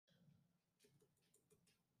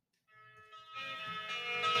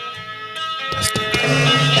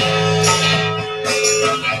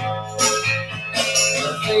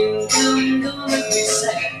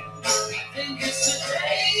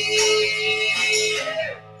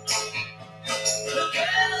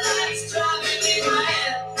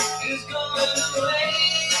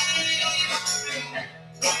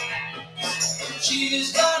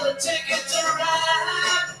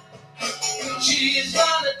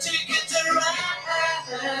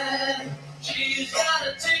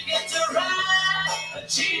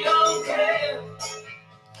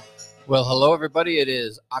Well, hello, everybody. It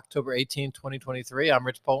is October 18, 2023. I'm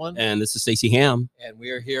Rich Poland. And this is Stacy Ham. And we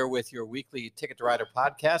are here with your weekly Ticket to Ryder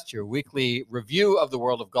podcast, your weekly review of the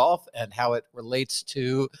world of golf and how it relates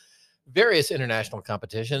to various international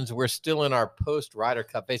competitions. We're still in our post-Ryder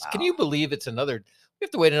Cup phase. Wow. Can you believe we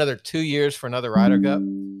have to wait another 2 years for another Ryder Cup?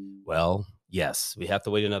 Well, yes, we have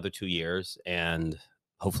to wait another 2 years, and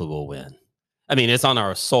hopefully we'll win. I mean, it's on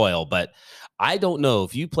our soil, but I don't know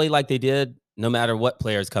if you play like they did. No matter what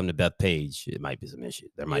players come to Bethpage, it might be some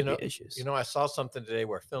issues. There might be issues. I saw something today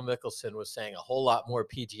where Phil Mickelson was saying a whole lot more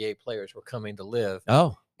PGA players were coming to live.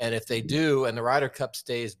 Oh. And if they do, and the Ryder Cup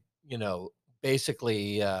stays,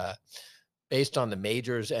 basically based on the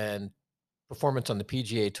majors and performance on the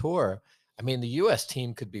PGA Tour, I mean, the U.S.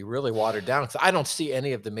 team could be really watered down. Because I don't see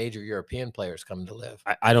any of the major European players coming to live.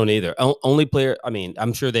 I don't either. Only player, I mean,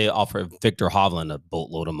 I'm sure they offer Victor Hovland a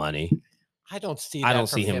boatload of money. I don't see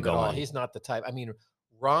him going. He's not the type. I mean,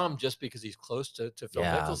 Rahm, just because he's close to Phil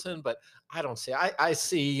Mickelson, but I don't see. I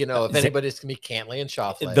see, if anybody's going to be Cantlay and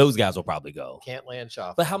Schauffele. Those guys will probably go. Cantlay and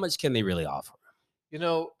Schauffele. But how much can they really offer?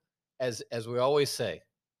 As we always say,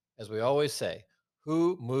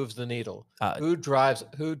 who moves the needle? Who drives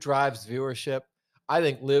viewership? I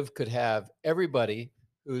think Liv could have everybody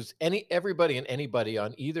and anybody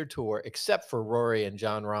on either tour except for Rory and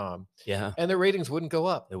Jon Rahm. Yeah. And their ratings wouldn't go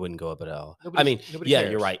up. It wouldn't go up at all. Nobody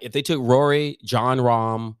cares. You're right. If they took Rory, Jon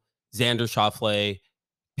Rahm, Xander Schauffele,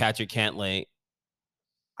 Patrick Cantlay,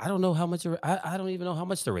 I don't know how much. I don't even know how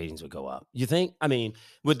much the ratings would go up. You think? I mean,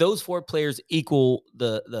 would those four players equal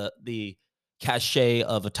the cachet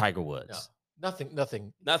of a Tiger Woods? No. Nothing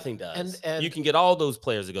does. And you can get all those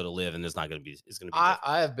players to go to live, and it's going to be.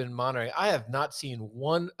 I have been monitoring. I have not seen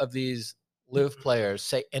one of these live players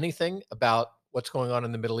say anything about what's going on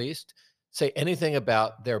in the Middle East. Say anything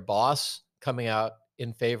about their boss coming out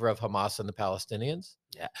in favor of Hamas and the Palestinians.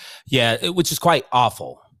 Yeah, which is quite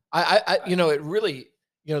awful. It really,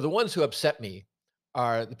 the ones who upset me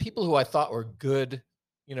are the people who I thought were good,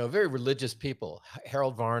 very religious people.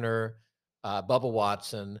 Harold Varner, Bubba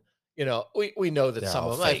Watson. We know that some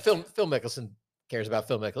of them, like Phil Mickelson cares about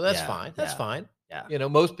Phil Mickelson. That's fine. That's fine. Yeah.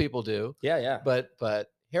 Most people do. Yeah. But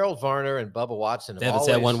Harold Varner and Bubba Watson haven't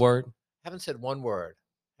said one word. Haven't said one word.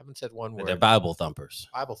 They're Bible thumpers.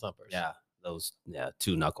 Yeah. Those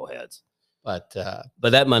two knuckleheads. But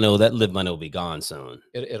that live money will be gone soon.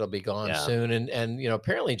 It'll be gone soon. And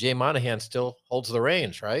apparently Jay Monahan still holds the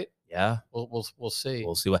reins, right? Yeah. We'll see.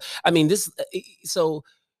 We'll see what I mean. So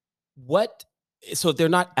if they're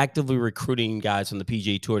not actively recruiting guys from the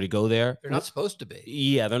PGA Tour to go there, they're not supposed to be.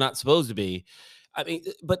 Yeah, they're not supposed to be. I mean,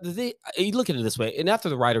 but you look at it this way, and after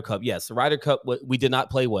the Ryder Cup, yes, the Ryder Cup, we did not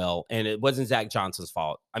play well, and it wasn't Zach Johnson's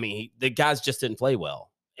fault. I mean, the guys just didn't play well,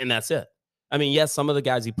 and that's it. I mean, yes, some of the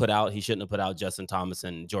guys he put out, he shouldn't have put out Justin Thomas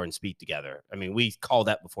and Jordan Spieth together. I mean, we called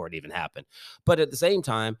that before it even happened. But at the same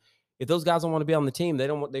time, if those guys don't want to be on the team,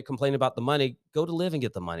 they complain about the money, go to live and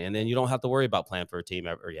get the money. And then you don't have to worry about playing for a team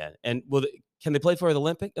ever yet. And can they play for the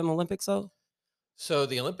Olympics though? So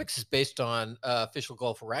the Olympics is based on official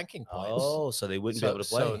golf ranking points. Oh, so they wouldn't be able to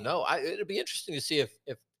play. So no, it'd be interesting to see if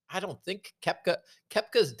I don't think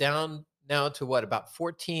Koepka's down now to what, about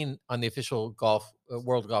 14 on the official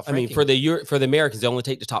world golf ranking. I mean, for the Americans, they only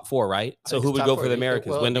take the top four, right? So who would go for the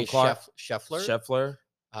Americans? Wyndham Clark, Scheffler.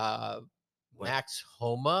 Max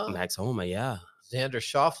Homa, yeah. Xander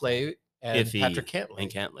Schauffele and Patrick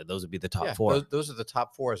Cantlay. Those would be the top four. Those are the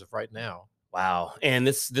top four as of right now. Wow. And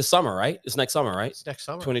this summer, right? It's next summer, right? It's next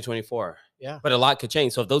summer. 2024. Yeah. But a lot could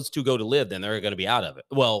change. So if those two go to live, then they're going to be out of it.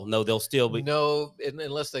 Well, no, they'll still be. No,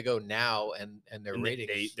 unless they go now and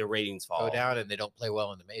their ratings fall down and they don't play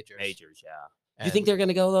well in the majors. Yeah. Do you think they're going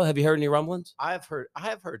to go, though? Have you heard any rumblings? I have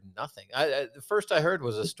heard nothing. The first I heard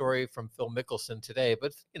was a story from Phil Mickelson today,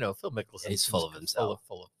 but Phil Mickelson, he's full of himself,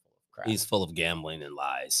 full of crap. He's full of gambling and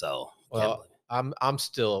lies. So, I'm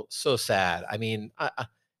still so sad. I mean,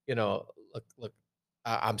 look,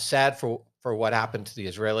 I'm sad for what happened to the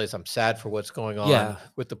Israelis. I'm sad for what's going on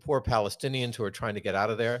with the poor Palestinians who are trying to get out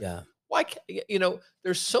of there. Yeah. Why?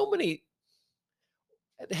 There's so many.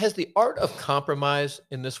 Has the art of compromise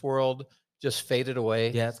in this world just faded away?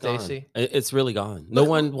 Yeah, it's Stacy. Gone. It's really gone. No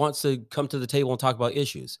one wants to come to the table and talk about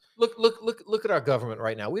issues. Look at our government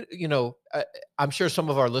right now. I'm sure some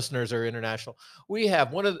of our listeners are international. We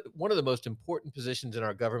have one of the most important positions in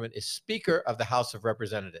our government is Speaker of the House of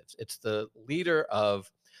Representatives. It's the leader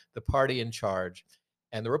of the party in charge,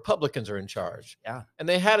 and the Republicans are in charge. Yeah, and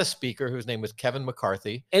they had a speaker whose name was Kevin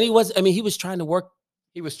McCarthy, and he was trying to work.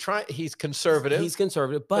 He's conservative. He's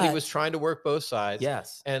conservative, but he was trying to work both sides.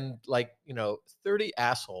 Yes. And 30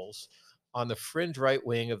 assholes on the fringe right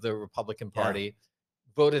wing of the Republican Party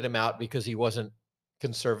voted him out because he wasn't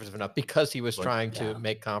conservative enough, because he was trying to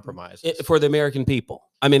make compromises for the American people.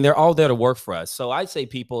 I mean, they're all there to work for us. So I say,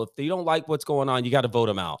 people, if you don't like what's going on, you got to vote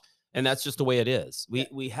them out, and that's just the way it is.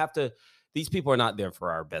 We have to. These people are not there for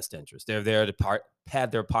our best interest. They're there to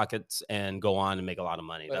pad their pockets and go on and make a lot of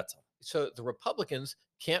money. That's all. So the Republicans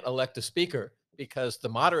can't elect a speaker because the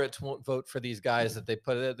moderates won't vote for these guys that they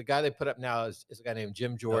put. The guy they put up now is a guy named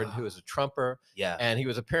Jim Jordan, who is a Trumper. Yeah, and he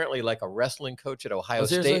was apparently like a wrestling coach at Ohio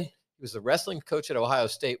State. He was the wrestling coach at Ohio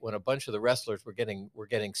State when a bunch of the wrestlers were getting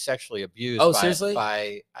sexually abused. Seriously?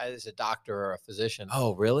 By as a doctor or a physician.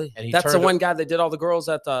 Oh, really? And that's the one guy that did all the girls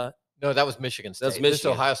at the. No, that was Michigan State. That's Michigan. This is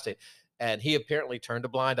Ohio State, and he apparently turned a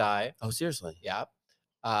blind eye. Oh, seriously? Yeah.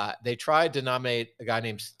 They tried to nominate a guy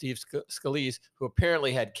named Steve Scalise, who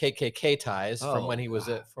apparently had KKK ties from when he was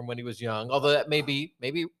young. Although that may be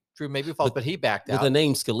true, maybe false, but he backed out. With the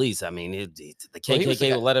name Scalise, I mean, the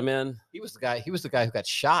KKK will let him in. He was the guy who got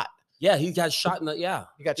shot. Yeah, he got shot in the. Yeah,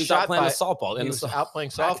 he got shot playing softball. He was out playing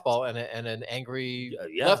softball, and an angry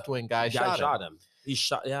left wing guy shot him. He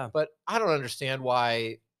shot. Yeah, but I don't understand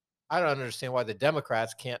why. The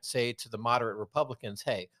Democrats can't say to the moderate Republicans,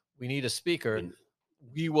 "Hey, we need a speaker.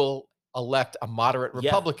 We will elect a moderate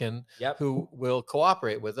Republican who will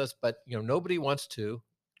cooperate with us." But nobody wants to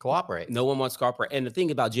cooperate. No one wants to cooperate. And the thing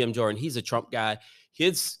about Jim Jordan, he's a Trump guy.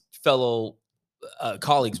 His fellow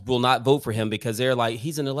colleagues will not vote for him because they're like,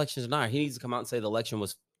 he's an election denier. He needs to come out and say the election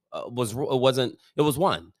was won. It was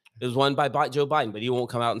won by Joe Biden, but he won't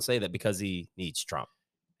come out and say that because he needs Trump,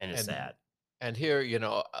 and it's sad. And here,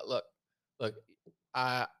 look,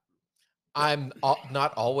 I'm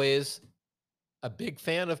not always a big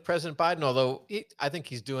fan of President Biden, although I think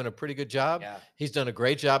he's doing a pretty good job. Yeah. He's done a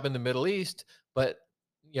great job in the Middle East, but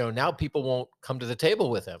now people won't come to the table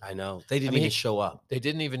with him. I know. They didn't even show up. They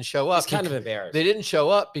didn't even show up. It's kind of embarrassing. They didn't show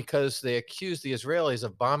up because they accused the Israelis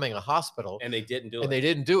of bombing a hospital. And they didn't do it. And they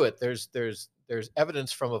didn't do it. There's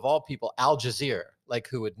evidence from, of all people, Al Jazeera,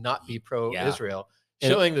 who would not be pro-Israel,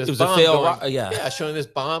 showing this bomb showing this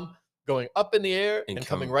bomb going up in the air and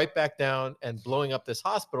coming right back down and blowing up this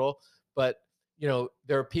hospital. But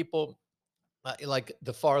there are people like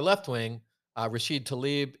the far left wing, Rashid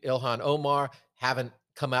Tlaib, Ilhan Omar, haven't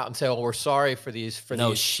come out and say, "Oh, we're sorry for these."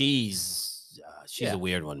 She's a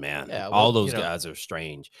weird one, man. Yeah, all those guys are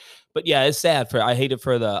strange. But yeah, it's sad. I hate it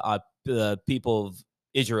for the people of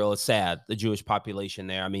Israel. It's sad, the Jewish population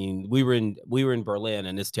there. I mean, we were in Berlin,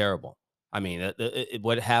 and it's terrible. I mean,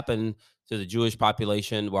 what happened to the Jewish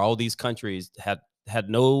population, where all these countries had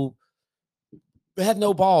no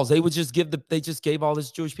balls. They would just gave all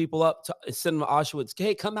these Jewish people up to send them to Auschwitz.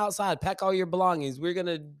 Hey, come outside, pack all your belongings. We're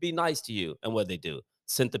gonna be nice to you. And what they do?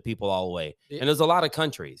 Sent the people all away. And there's a lot of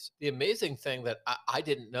countries. The amazing thing that I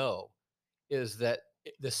didn't know is that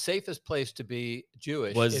the safest place to be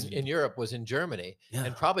Jewish in Europe was in Germany,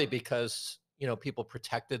 and probably because people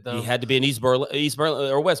protected them. You had to be in East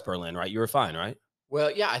Berlin or West Berlin, right? You were fine, right?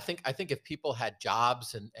 Well, yeah, I think if people had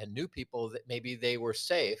jobs and knew people, that maybe they were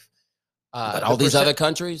safe. But all these other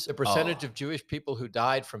countries, the percentage of Jewish people who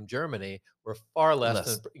died from Germany were far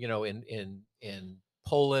less than in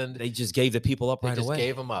Poland. They just gave the people up right away. They just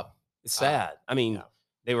gave them up. It's sad. I mean,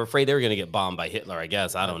 they were afraid they were going to get bombed by Hitler, I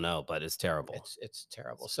guess. I don't know, but it's terrible. It's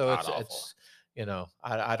terrible. So it's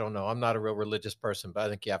I don't know. I'm not a real religious person, but I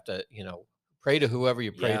think you have to pray to whoever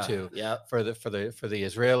you pray to. Yeah. For the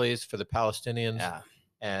Israelis, for the Palestinians. Yeah.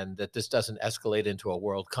 And that this doesn't escalate into a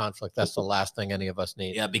world conflict. That's the last thing any of us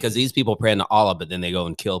need. Yeah, because these people pray to Allah, but then they go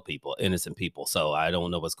and kill people, innocent people. So I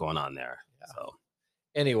don't know what's going on there. Yeah. So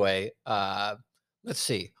anyway, let's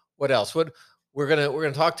see what else. We're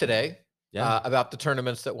gonna talk today about the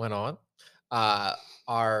tournaments that went on.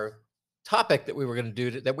 Our topic that we are going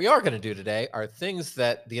to do today are things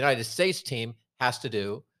that the United States team has to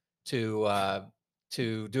do to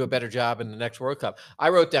do a better job in the next World Cup. I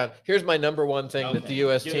wrote down, here's my number one thing that the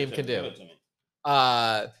U.S. team can do.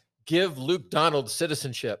 Give Luke Donald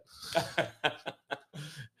citizenship.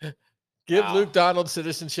 Give Luke Donald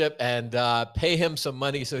citizenship and pay him some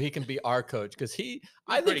money so he can be our coach. Because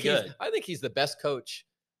I think he's the best coach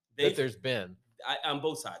that there's been. On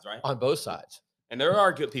both sides, right? On both sides. And there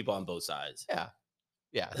are good people on both sides. Yeah.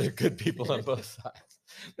 Yeah, they're good people on both sides.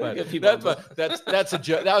 But that's a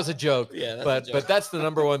joke. That was a joke. Yeah, but that's the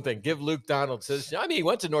number one thing. Give Luke Donald citizenship. I mean, he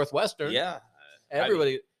went to Northwestern. Yeah,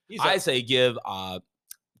 everybody. I say give.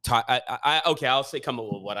 Okay, I'll say come up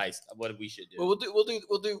with what we should do. Well,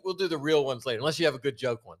 we'll do the real ones later. Unless you have a good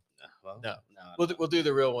joke one. No. We'll do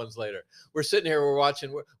the real ones later. We're sitting here. We're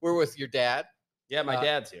watching. We're with your dad. Yeah, my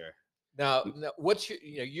dad's here. Now, what's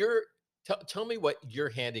your tell me what your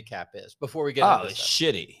handicap is before we get into this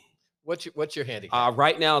shitty. What's your handicap?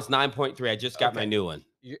 Right now it's 9.3. I just got my Okay. new one.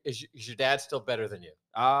 Is your dad still better than you?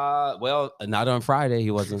 Well, not on Friday.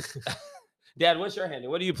 He wasn't. Dad, what's your handicap?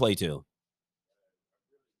 What do you play to?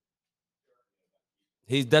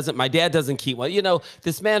 He doesn't. My dad doesn't keep one.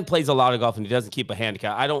 This man plays a lot of golf and he doesn't keep a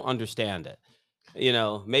handicap. I don't understand it.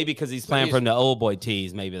 Maybe because he's So playing from the old boy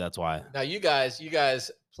tees. Maybe that's why. Now you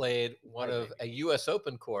guys played one of a US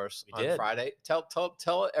Open course on did. Friday.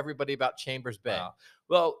 Tell everybody about Chambers Bay. Wow.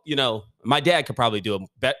 Well, my dad could probably do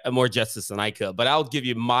a more justice than I could, but I'll give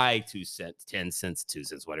you my 2 cents, 10 cents, 2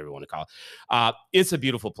 cents, whatever you want to call it. It's a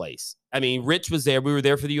beautiful place. I mean, Rich was there. We were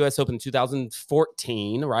there for the US Open in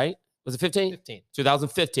 2014, right? Was it 15? 15.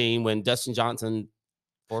 2015 when Dustin Johnson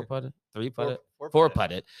 4-putted, 3-putted,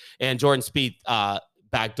 4-putted, and Jordan Spieth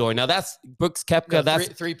backdoor. Now that's Brooks Koepka. No, that's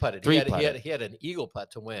 3-putted. He had an eagle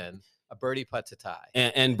putt to win, a birdie putt to tie.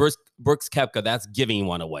 And Brooks Koepka, that's giving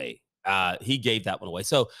one away. He gave that one away.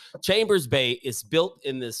 So Chambers Bay is built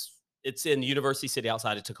in this. It's in University City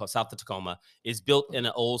outside of Tacoma, south of Tacoma. It's built in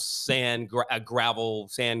an old gravel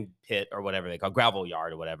sand pit or whatever they call gravel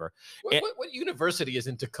yard or whatever. What university is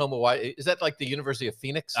in Tacoma? Why is that like the University of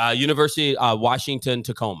Phoenix? University Washington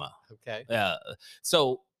Tacoma. Okay.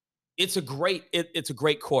 So it's a great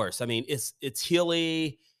course. I mean, it's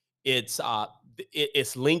hilly. It's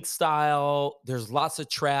link style. There's lots of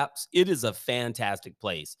traps. It is a fantastic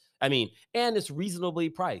place. I mean, and it's reasonably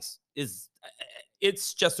priced.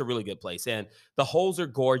 It's just a really good place. And the holes are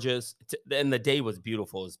gorgeous. And the day was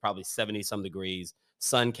beautiful. It's probably 70-some degrees.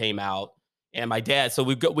 Sun came out. And my dad, so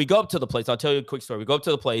we go up to the place. I'll tell you a quick story. We go up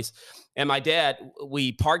to the place. And my dad,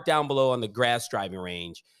 we parked down below on the grass driving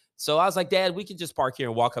range. So I was like, Dad, we could just park here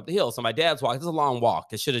and walk up the hill. So my dad's walking. It's a long walk.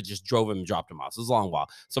 I should have just drove him and dropped him off. So it was a long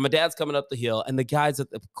walk. So my dad's coming up the hill, and the guys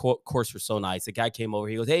at the course were so nice. The guy came over.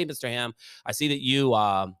 He goes, hey, Mr. Ham, I see that you,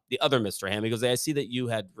 the other Mr. Ham, he goes, I see that you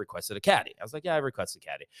had requested a caddy. I was like, yeah, I requested a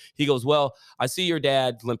caddy. He goes, well, I see your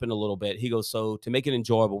dad limping a little bit. He goes, so to make it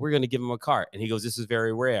enjoyable, we're going to give him a cart. And he goes, this is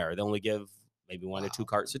very rare. They only give maybe 1 or 2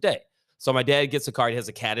 carts a day. So my dad gets a cart. He has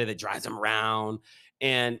a caddy that drives him around.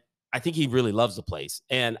 And I think he really loves the place.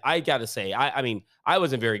 And I got to say, I mean, I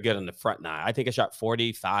wasn't very good on the front 9. I think I shot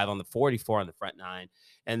 45 on the 44 on the front 9.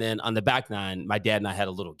 And then on the back 9, my dad and I had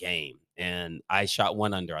a little game. And I shot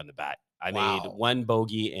 1 under on the back. I made 1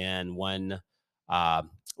 bogey and one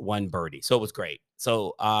birdie. So it was great.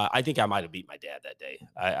 So I think I might have beat my dad that day.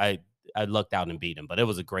 I lucked out and beat him. But it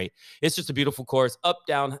was it's just a beautiful course. Up,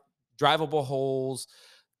 down, drivable holes.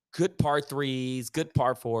 Good par 3s, good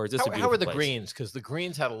par 4s. How were the greens? Because the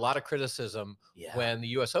greens had a lot of criticism when the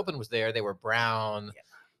U.S. Open was there. They were brown.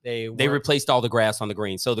 Yeah. They replaced all the grass on the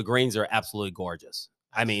greens. So the greens are absolutely gorgeous.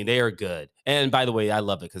 I mean, they are good. And by the way, I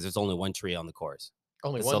love it because there's only 1 tree on the course.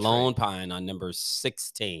 It's a lone pine on number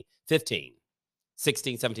 15, 17,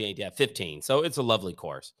 17, 18, 15. So it's a lovely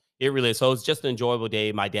course. It really is. So it's just an enjoyable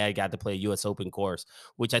day. My dad got to play a U.S. Open course,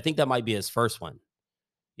 which I think that might be his first one.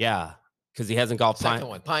 Yeah. Because he hasn't golfed second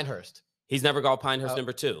one, Pinehurst. He's never golfed Pinehurst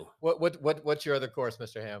number 2. What's your other course,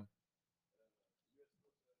 Mr. Ham?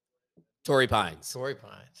 Torrey Pines. Torrey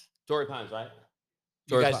Pines. Torrey Pines, right?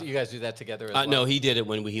 You guys do that together as well? No, he did it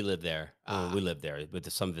when he lived there. We lived there with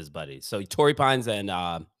some of his buddies. So Torrey Pines and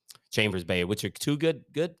Chambers Bay, which are 2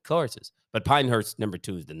 good courses. But Pinehurst number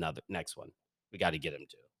 2 is the next one. We got to get him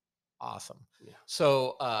to. Awesome. Yeah.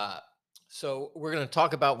 So we're going to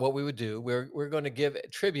talk about what we would do. We're going to give a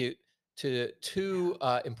tribute to 2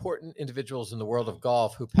 important individuals in the world of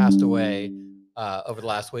golf who passed away over the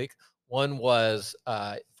last week. One was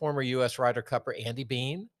former US Ryder Cupper Andy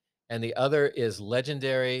Bean, and the other is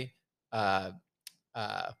legendary, what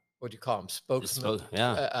do you call him? Spokesman.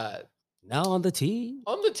 Now on the tee.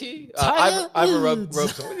 On the tee. Ivor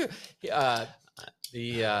Robson.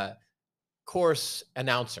 The course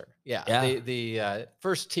announcer. Yeah. The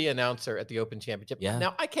first tee announcer at the Open Championship. Yeah.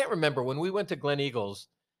 Now, I can't remember when we went to Glen Eagles.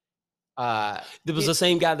 It was the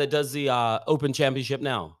same guy that does the Open Championship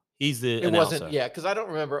now. He's the announcer. Wasn't, because I don't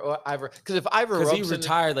remember Ivor. Because if Ivor Robson, he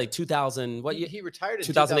retired like 2000. What year? He retired in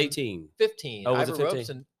 2018, 15. Oh, was it Ivor 15?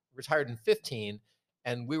 Robson retired in 15,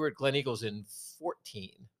 and we were at Glen Eagles in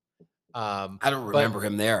 14. I don't remember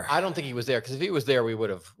him there. I don't think he was there, because if he was there, we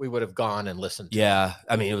would have gone and listened. Yeah,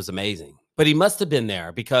 I mean, it was amazing. But he must have been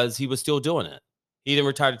there because he was still doing it. He didn't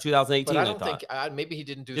retire to 2018. But I don't think maybe he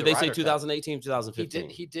didn't do. Did they say 2018,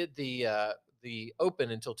 2015? He did the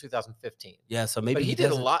Open until 2015. Yeah, so maybe but he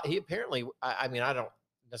did a lot. He apparently, I mean, I don't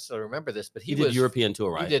necessarily remember this, but he did European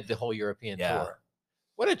tour, right? He did the whole European tour.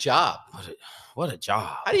 What a job! What a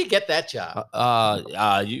job! How do you get that job?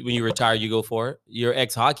 When you retire, you go for it. Your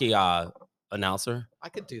ex-hockey announcer. I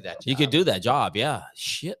could do that job. You could do that job. Yeah.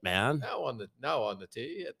 Shit, man. Now on the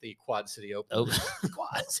tee at the Quad City Open. Oh,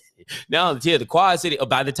 Quad City. Now the Quad City. Oh,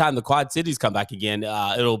 by the time the Quad Cities come back again,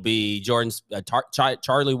 it'll be Jordan's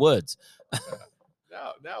Charlie Woods.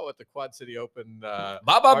 Now at the Quad City Open,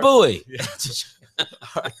 Baba Booey.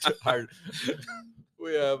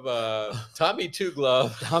 We have Tommy Two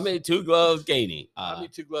Glove. Tommy Two Glove Gainey. Tommy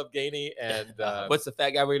Two Glove Gainey and what's the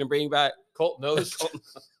fat guy we're gonna bring back? Colt Nose.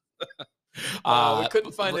 We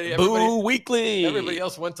couldn't find any. Boo Weekly. Everybody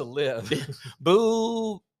else went to live.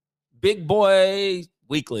 Boo Big Boy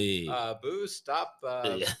Weekly. Boo, stop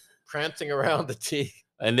prancing around the tee.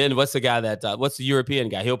 And then what's the guy that? What's the European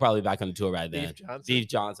guy? He'll probably be back on the tour right then. Beef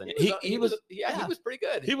Johnson. He was pretty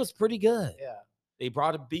good. He was pretty good. Yeah. They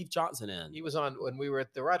brought a Beef Johnson in. He was on when we were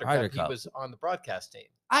at the Ryder Cup. He was on the broadcast team.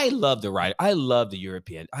 I love the Ryder. I love the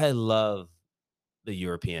European. I love the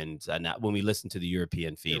Europeans. When we listen to the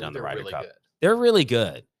European feed on the Ryder Cup, they're really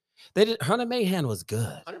good. They did. Hunter Mahan was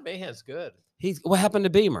good. Hunter Mahan's good. What happened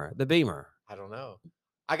to Beamer? The Beamer. I don't know.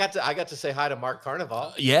 I got to say hi to Mark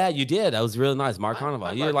Carnival. Yeah, you did. That was really nice, Mark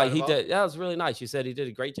Carnival. You're like Carnival. He did. That was really nice. You said he did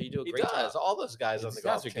a great job. You do a great job. All those guys on the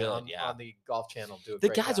Golf Channel. On the Golf Channel do a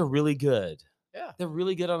great job. The guys are really good. Yeah, they're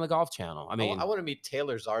really good on the Golf Channel. I mean, I want to meet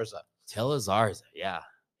Taylor Zarza. Taylor Zarza, yeah,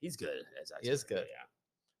 he's good. He is good. Yeah,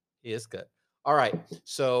 he is good. All right,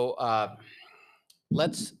 so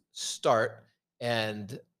let's start.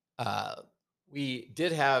 And we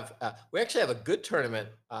actually have a good tournament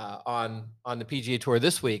on the PGA Tour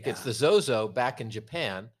this week. Yeah. It's the Zozo back in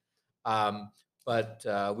Japan, but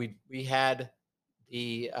we had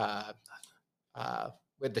the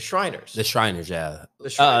with the Shriners. The Shriners, yeah. The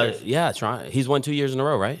Shriners. He's won 2 years in a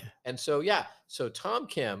row, right? And so, so Tom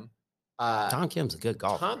Kim. Tom Kim's a good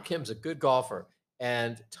golfer. Tom Kim's a good golfer.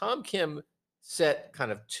 And Tom Kim set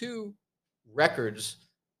kind of two records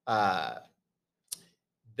that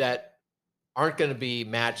aren't going to be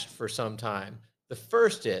matched for some time. The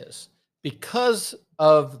first is because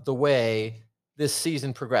of the way this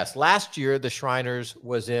season progressed. Last year, the Shriners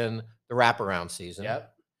was in the wraparound season.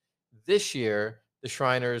 Yep. This year, the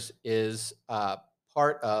Shriners is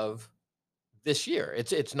part of this year.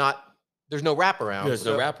 It's not. There's no wraparound. There's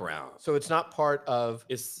no wraparound. So it's not part of.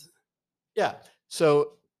 Yeah.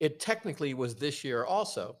 So it technically was this year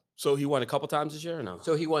also. So he won a couple times this year, or no?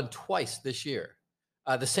 So he won twice this year.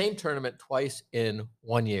 The same tournament twice in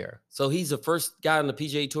 1 year. So he's the first guy on the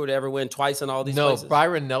PGA Tour to ever win twice in all these places? No,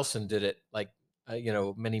 Byron Nelson did it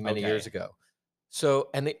many years ago. So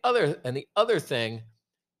and the other thing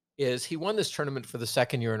is he won this tournament for the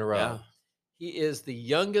second year in a row. Yeah. He is the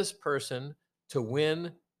youngest person to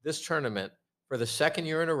win this tournament for the second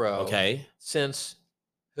year in a row. Okay. Since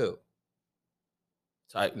who?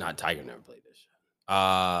 Not Tiger never played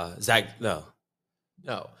this. Zach, no.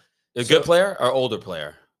 No. A good player or older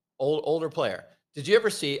player? Older player. Did you ever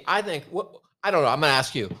see? I think I don't know. I'm gonna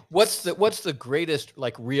ask you. What's the greatest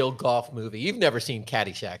real golf movie? You've never seen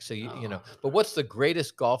Caddyshack, so you know. But what's the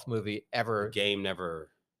greatest golf movie ever?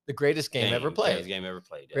 The greatest game ever played. Greatest game ever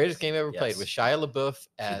played. Yes. Greatest game ever played with Shia LaBeouf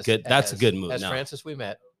as good. That's a good movie. As Francis We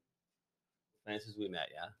Met. Francis We Met.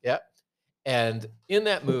 Yeah. Yep. And in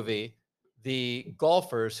that movie, the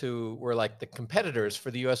golfers who were the competitors for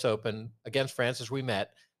the US Open against Francis We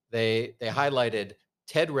Met, they highlighted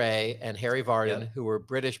Ted Ray and Harry Vardon, who were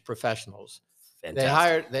British professionals.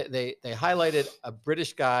 Fantastic. They highlighted a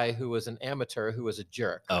British guy who was an amateur who was a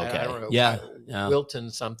jerk. Okay. I don't know. Yeah. Wilton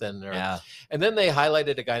something. And then they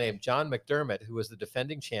highlighted a guy named John McDermott, who was the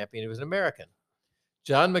defending champion. He was an American.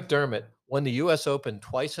 John McDermott won the U.S. Open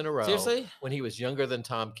twice in a row. Seriously? When he was younger than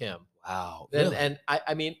Tom Kim. Wow. Really? And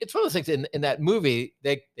I mean, it's one of those things in that movie,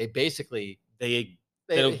 they basically, he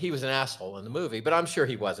was an asshole in the movie, but I'm sure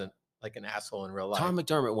he wasn't an asshole in real life. Tom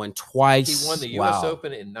McDermott won twice. He won the U.S.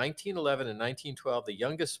 Open in 1911 and 1912, the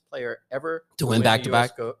youngest player ever to win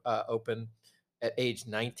back-to-back Open at age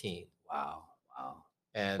 19. Wow.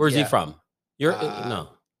 And where's he from? No.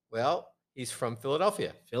 Well, he's from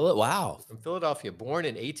Philadelphia. Wow. From Philadelphia, born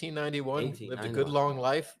in 1891, lived a good long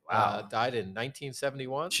life. Wow. Died in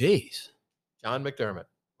 1971. Jeez. John McDermott.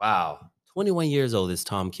 Wow. 21 years old, this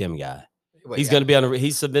Tom Kim guy. He's going to be he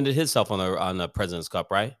submitted himself on the President's Cup,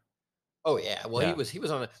 right? Oh yeah. Well, he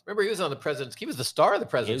was on he was on the President's. He was the star of the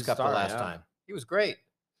President's Cup the last time. He was great.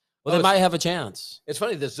 Well, they might have a chance. It's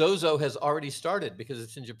funny. The Zozo has already started because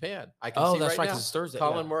it's in Japan. I can see that's right. now. It's Thursday.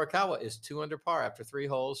 Colin Morikawa is 2 under par after 3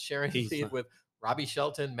 holes, sharing the lead with Robbie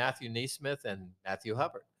Shelton, Matthew Naismith, and Matthew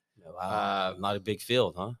Hubbard. Wow. Not a big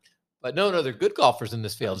field, huh? But no, they're good golfers in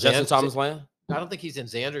this field. Justin Thomas Land? I don't think he's in.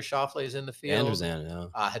 Xander Schauffele is in the field.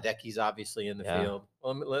 Xander, Hideki's obviously in the field.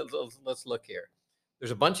 Well, let's look here.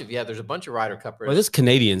 There's a bunch of Ryder Cuppers. Well, this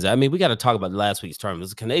Canadians. I mean, we got to talk about last week's tournament.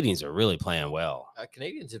 The Canadians are really playing well.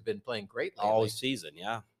 Canadians have been playing great lately. All season,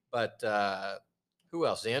 yeah. But who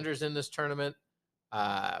else? Xander's in this tournament.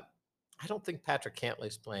 I don't think Patrick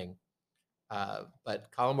Cantley's playing, but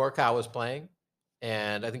Colin Morikawa is playing,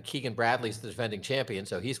 and I think Keegan Bradley's the defending champion,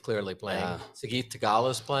 so he's clearly playing. Yeah. Sagith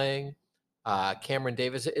Tagala's playing. Cameron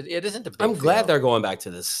Davis. It isn't a big I'm glad field. they're going back to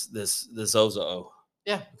this Zozo.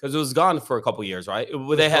 Yeah, because it was gone for a couple years, right?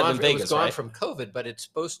 They had it in Vegas, it was gone right? from COVID, but it's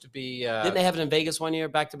supposed to be. Didn't they have it in Vegas one year,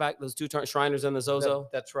 back to back? Those two Shriners and the Zozo.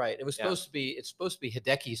 That's right. It was supposed to be. It's supposed to be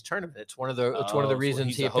Hideki's tournament. It's one of the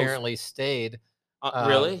reasons he apparently stayed.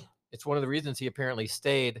 Really? It's one of the reasons he apparently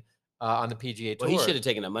stayed on the PGA Tour. Well, he should have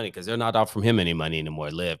taken that money because they're not offering him any money anymore.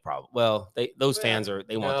 Live probably. Well, those fans are.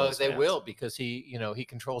 They want those. They fans. will because he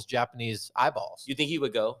controls Japanese eyeballs. You think he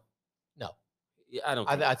would go? No, yeah, I don't.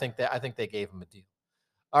 I think they gave him a deal.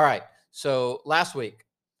 All right. So last week,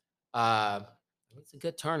 it's a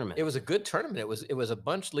good tournament. It was a good tournament. It was a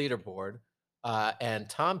bunch leaderboard, and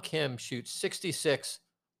Tom Kim shoots 66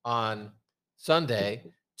 on Sunday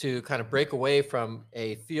to kind of break away from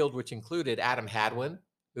a field which included Adam Hadwin,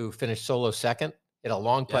 who finished solo second, hit a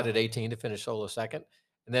long putt at 18 to finish solo second,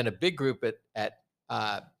 and then a big group at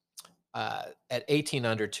 18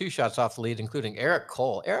 under, 2 shots off the lead, including Eric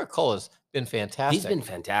Cole. Eric Cole has been fantastic. He's been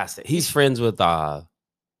fantastic. He's friends with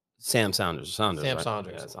Sam Saunders. Sam right?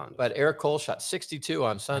 Saunders. Yeah, Saunders. But Eric Cole shot 62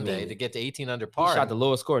 on Sunday to get to 18 under par. He shot the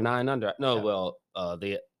lowest score, 9 under. No,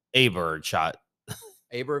 the Ivor shot.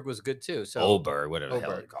 Aberg was good too. So Oberg, whatever the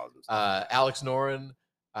hell he calls him. Alex Noren,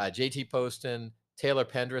 JT Poston, Taylor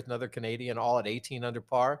Pendrith, another Canadian, all at 18 under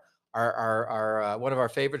par. Our one of our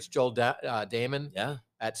favorites, Joel Damon,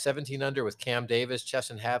 at 17 under with Cam Davis,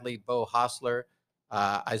 Chesson Hadley, Bo Hostler,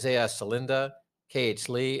 Isaiah Salinda, KH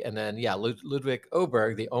Lee, and then Ludwig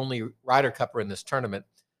Oberg, the only Ryder Cupper in this tournament,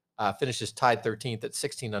 finishes tied 13th at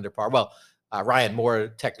 16 under par. Well, Ryan Moore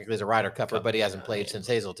technically is a Ryder Cupper, but he hasn't played since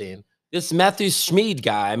Hazeltine. This Matthew Schmid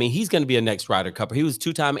guy, I mean, he's going to be a next Ryder Cupper. He was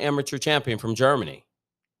 2-time amateur champion from Germany.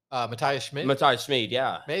 Matthias Schmid? Matthias Schmid,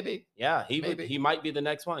 yeah. Maybe. Yeah, he might be the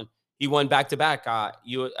next one. He won back-to-back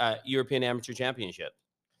European Amateur Championship.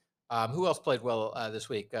 Who else played well this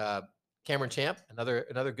week? Cameron Champ,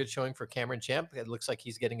 another good showing for Cameron Champ. It looks like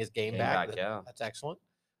he's getting his game back. That's excellent.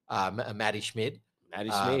 Matty Schmid.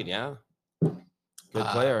 Schmid, yeah. Good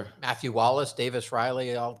player. Matthew Wallace, Davis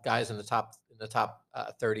Riley, all guys in the top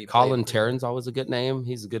 30. Colin Terran's always a good name.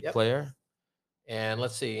 He's a good player. And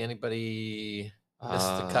let's see, anybody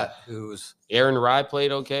missed the cut who's Aaron Rye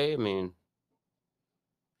played okay. I mean,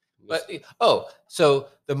 but so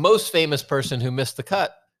the most famous person who missed the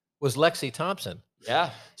cut was Lexi Thompson.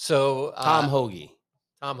 Yeah. So Tom Hoagie.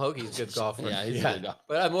 Tom Hoagie's a good golfer. He's a good golfer.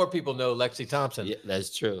 But more people know Lexi Thompson. Yeah,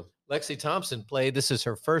 that's true. Lexi Thompson played. This is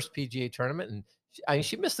her first PGA tournament, and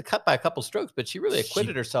she missed the cut by a couple strokes, but she really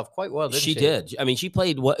acquitted herself quite well. Didn't she did. I mean, she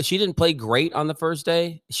played she didn't play great on the first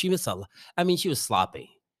day. She missed she was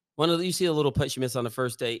sloppy. You see a little putt she missed on the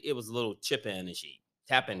first day. It was a little chip in and she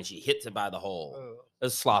tap in and she hits it by the hole. It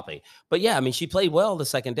was sloppy. But yeah, I mean, she played well the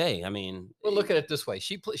second day. I mean, well, look at it this way.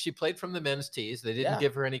 She played from the men's tees. They didn't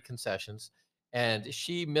give her any concessions, and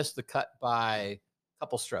she missed the cut by a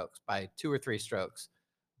couple strokes, by 2 or 3 strokes.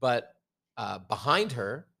 But behind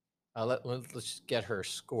her, let's just get her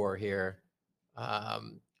score here.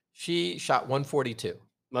 She shot 142.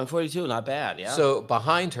 142, not bad. Yeah. So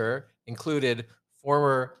behind her included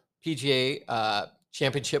former PGA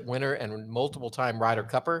championship winner and multiple-time Ryder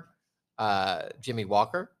Cupper Jimmy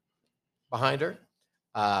Walker. Behind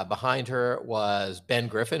her was Ben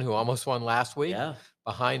Griffin, who almost won last week. Yeah.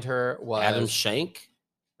 Behind her was Adam Schenk,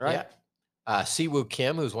 right? Yeah. Siwoo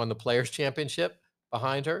Kim, who's won the Players Championship.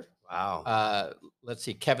 Behind her. Wow. Let's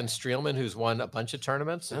see, Kevin Streelman, who's won a bunch of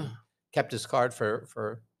tournaments and kept his card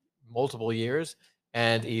for multiple years,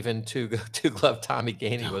 and even two glove Tommy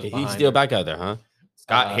Gainey was behind. He's still back out there, huh?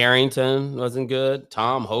 Scott Harrington wasn't good.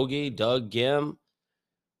 Tom Hoagie, Doug Gim.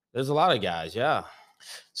 There's a lot of guys, yeah.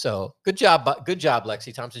 So good job,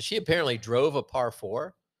 Lexi Thompson. She apparently drove a par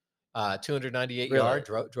 4, 298 yards.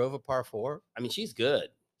 Drove a par 4. I mean, she's good.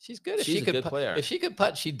 She's good. She's a good player. If she could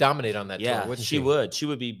putt, she'd dominate on that tour, wouldn't she? She would. She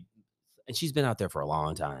would be, and she's been out there for a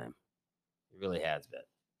long time. It really has been.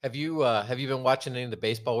 Have you been watching any of the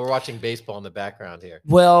baseball? We're watching baseball in the background here.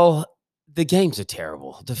 Well, the games are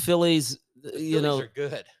terrible. The Phillies, are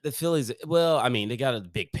good. The Phillies, well, I mean, they got a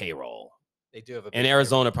big payroll. They do have and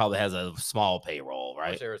Arizona probably has a small payroll,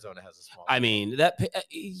 right? Arizona has a small. I mean, that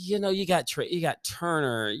you got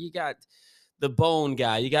Turner, you got the Bone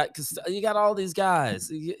guy, you got all these guys.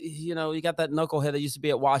 You got that knucklehead that used to be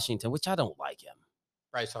at Washington, which I don't like him.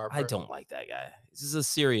 Bryce Harper. I don't like that guy. This is a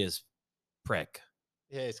serious prick.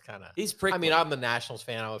 Yeah, he's kind of. He's prickly. I mean, I'm a Nationals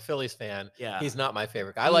fan. I'm a Phillies fan. Yeah. He's not my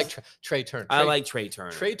favorite guy. I like Trey Turner. I like Trey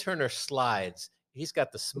Turner. Trey Turner slides. He's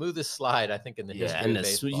got the smoothest slide, I think, in the history of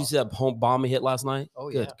baseball. You see that home bomb he hit last night?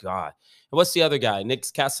 Oh, Good yeah. God. And what's the other guy? Nick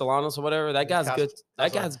Castellanos or whatever? That guy's good.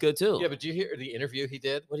 That guy's good, too. Yeah, but did you hear the interview he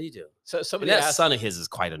did? What did he do? So somebody that asked, son of his is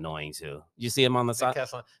quite annoying, too. You see him on the side?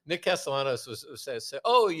 Nick Castellanos says,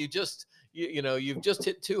 "Oh, you've just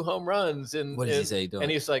hit 2 home runs." And what does he say?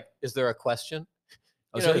 And he's like, "Is there a question?"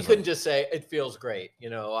 He seriously? couldn't just say it feels great.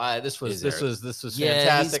 This was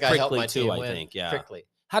fantastic. He's I helped my too, team I win. think. Yeah. Prickly.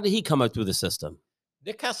 How did he come up through the system?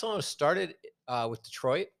 Nick Castellanos started with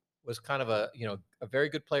Detroit. Was kind of a very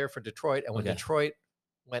good player for Detroit. And when Detroit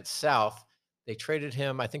went south, they traded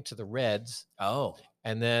him, I think, to the Reds. Oh.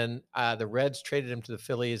 And then the Reds traded him to the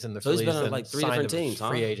Phillies, and the Phillies Phillies been on like 3 different teams.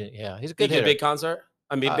 Free agent. Yeah, he's a good hitter. Big concert.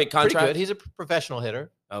 I mean, big contract. Pretty good. He's a professional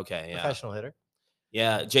hitter. Okay. Yeah. Professional hitter.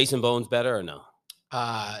 Yeah. Jason Bourne's better or no?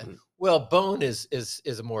 Well, Bone is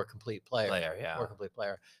a more complete player. More complete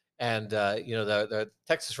player. And the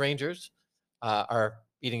Texas Rangers are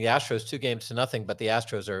beating the Astros 2-0, but the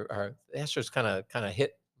Astros kind of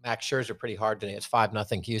hit Max Scherzer pretty hard today. It's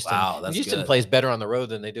 5-0 Houston. Wow, that's Houston good. plays better on the road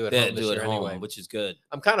than they do at home this year anyway, which is good.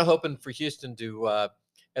 I'm kind of hoping for Houston to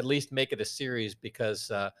at least make it a series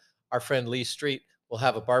because our friend Lee Street will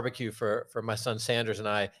have a barbecue for my son Sanders and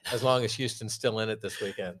I, as long as Houston's still in it this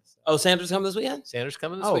weekend. Oh, Sanders coming this weekend? Sanders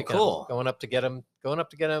coming this weekend. Cool. Going up to get him.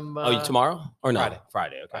 Tomorrow or no?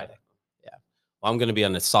 Friday. Okay. Friday. Yeah. Well, I'm going to be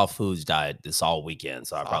on the soft foods diet this all weekend,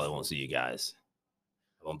 so I probably won't see you guys.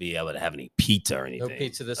 I won't be able to have any pizza or anything. No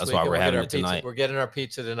pizza this week. That's why we're having it tonight. We're getting our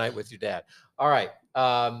pizza tonight with your dad. All right.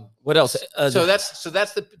 What else? So that's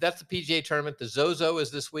the PGA tournament. The Zozo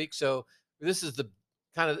is this week. So this is the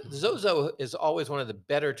Zozo is always one of the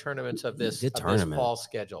better tournaments of this fall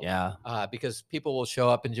schedule. Yeah. Because people will show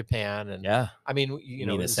up in Japan, and I mean,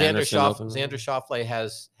 Xander Schauffele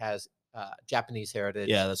has Japanese heritage.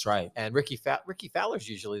 Yeah, that's right. And Ricky Fowler's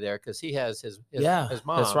usually there because he has his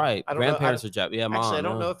mom. That's right. Grandparents are Japanese. Yeah, mom. Actually, I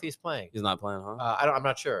don't know if he's playing. He's not playing, huh? I'm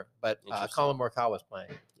not sure, but Colin Morikawa's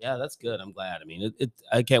playing. Yeah, that's good. I'm glad. I mean,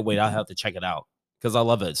 I can't wait. I'll have to check it out because I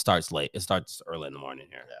love it. It starts late. It starts early in the morning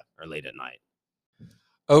here, or late at night.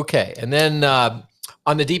 Okay, and then on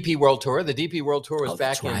the DP World Tour, was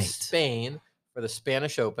back in Spain for the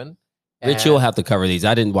Spanish Open. Rich, you'll have to cover these.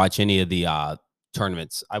 I didn't watch any of the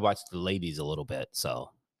tournaments. I watched the ladies a little bit,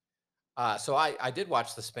 so. So I did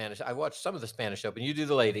watch the Spanish. I watched some of the Spanish Open. You do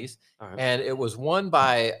the ladies, and it was won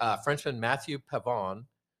by Frenchman Mathieu Pavon.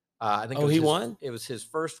 I think. He won. It was his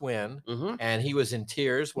first win, and he was in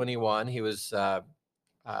tears when he won. He was.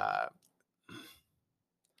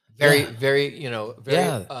 Very,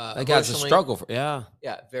 that guy's a struggle for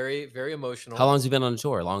very, very emotional. How long has he been on the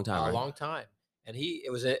tour? A long time, right? A long time. And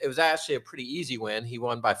it was actually a pretty easy win. He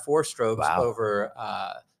won by 4 strokes over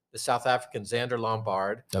the South African Xander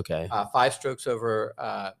Lombard. Okay. 5 strokes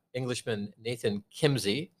over Englishman Nathan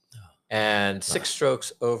Kimsey, and 6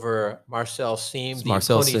 strokes over Marcel Siem, the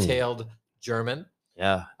ponytailed German.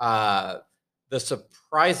 Yeah. The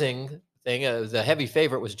surprising thing, the heavy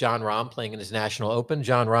favorite was Jon Rahm playing in his National Open.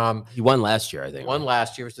 Jon Rahm, he won last year, I think.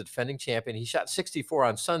 Last year, was the defending champion. He shot 64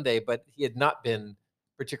 on Sunday, but he had not been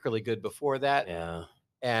particularly good before that. Yeah.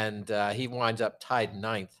 And he winds up tied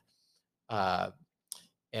 9th.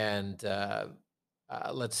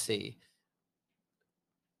 Let's see.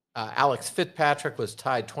 Alex Fitzpatrick was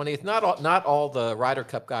tied 20th. Not all the Ryder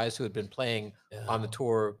Cup guys who had been playing on the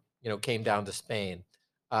tour, came down to Spain.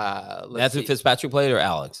 That's who Fitzpatrick played, or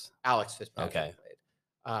Alex? Alex Fitzpatrick played.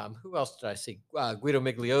 Who else did I see? Guido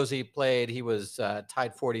Migliozzi played. He was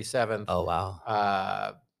tied 47th. Oh,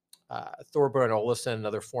 wow. Thorbjørn Olesen,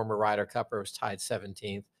 another former Ryder Cupper, was tied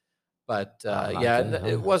 17th. But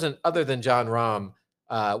it wasn't, other than Jon Rahm,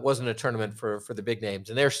 wasn't a tournament for the big names.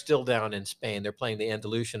 And they're still down in Spain. They're playing the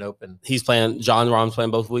Andalusian Open. Jon Rahm's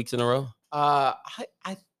playing both weeks in a row? I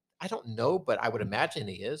don't know, but I would imagine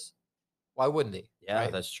he is. Why wouldn't he? Yeah,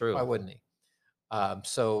 right? That's true. Why wouldn't he?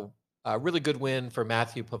 So a really good win for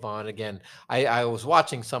Mathieu Pavon. Again, I was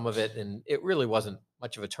watching some of it, and it really wasn't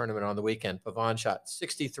much of a tournament on the weekend. Pavon shot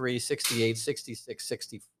 63, 68, 66,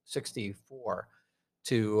 60, 64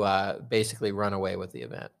 to basically run away with the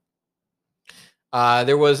event.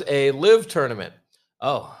 There was a live tournament.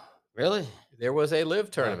 Oh, really? There was a live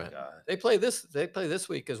tournament. Oh, they play this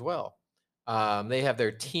week as well. They have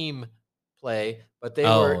their team play, but they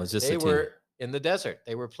were in the desert.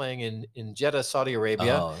 They were playing in Jeddah, Saudi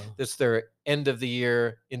Arabia. This is their end of the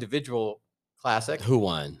year individual Classic. Who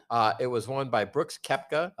won? It was won by Brooks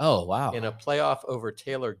Koepka Oh, wow. in a playoff over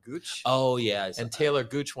Taylor Gooch. Oh, yeah. And Taylor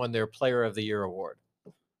Gooch won their Player of the Year award.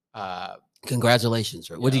 Congratulations.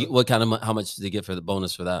 Sir. Yeah. What kind of how much did they get for the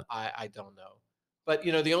bonus for that? I don't know. But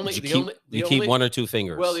you know, You keep one or two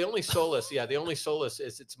fingers. Well, the only solace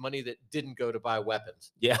is it's money that didn't go to buy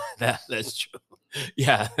weapons. Yeah, that's true.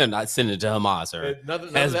 Yeah, and not send it to Hamas or none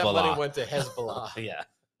of that money went to Hezbollah. Yeah.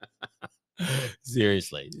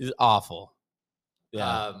 Seriously. It's awful.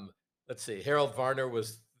 Yeah. Let's see. Harold Varner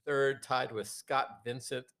was third, tied with Scott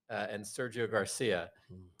Vincent and Sergio Garcia,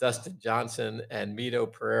 Dustin Johnson and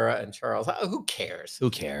Mito Pereira and Charles. Who cares? Who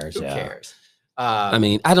cares? Who cares? I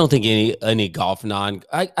mean, I don't think any golf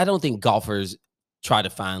I don't think golfers try to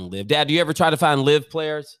find live. Dad, do you ever try to find live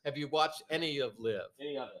players? Have you watched any of live?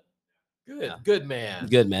 Any of it? Good, Yeah. Good man.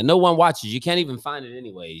 Good man. No one watches. You can't even find it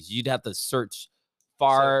anyways. You'd have to search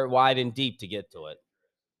far, wide, and deep to get to it.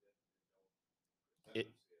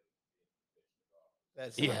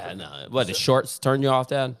 No. What, the shorts turn you off,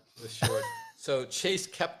 Dad? The short. So Chase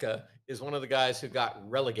Koepka is one of the guys who got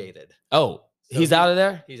relegated. Oh, so he's out of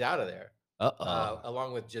there? He's out of there.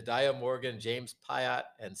 Along with Jediah Morgan, James Pyatt,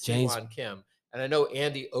 and Siwon Kim. And I know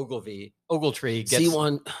Andy Ogletree gets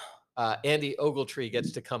Andy Ogletree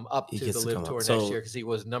gets to come up to the LIV Tour next year because he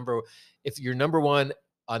was if you're number one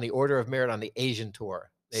on the order of merit on the Asian Tour.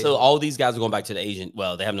 So all these guys are going back to the Asian.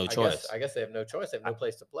 Well, they have no choice. I guess they have no choice. They have no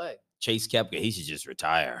place to play. Chase Koepka, he should just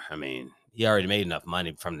retire. I mean, he already made enough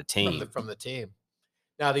money from the team. From the team.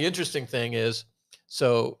 Now, the interesting thing is,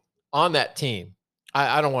 so on that team,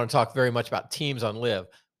 I don't want to talk very much about teams on LIV,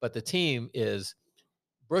 but the team is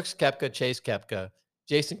Brooks Koepka, Chase Koepka,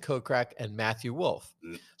 Jason Kokrak, and Matthew Wolff.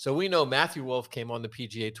 So we know Matthew Wolff came on the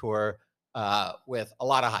PGA Tour with a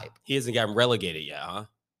lot of hype. He hasn't gotten relegated yet, huh?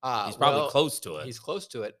 He's probably close to it. He's close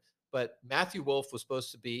to it. But Matthew Wolff was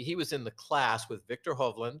supposed to be, he was in the class with Victor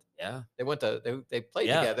Hovland. Yeah. They played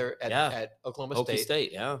together at Oklahoma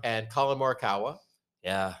State. Yeah. And Colin Morikawa.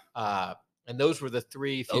 Yeah. And those were the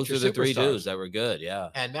three future Those are the three superstars. dudes that were good. Yeah.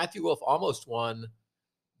 And Matthew Wolff almost won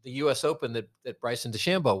the US Open that Bryson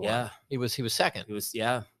DeChambeau won. Yeah. He was second.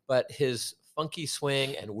 But his funky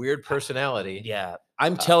swing and weird personality. Yeah.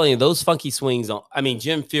 I'm telling you, those funky swings, I mean,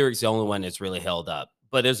 Jim Furyk's the only one that's really held up.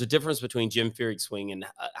 But there's a difference between Jim Furyk's swing and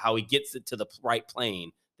how he gets it to the right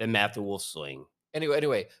plane than Matthew Wolff's swing.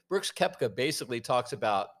 Anyway, Brooks Koepka basically talks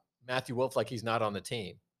about Matthew Wolff like he's not on the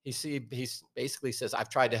team. He basically says, "I've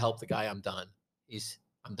tried to help the guy. I'm done.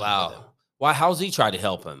 I'm done with him." Why? How's he tried to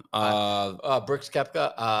help him? Brooks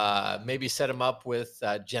Koepka maybe set him up with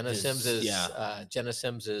Jenna Sims's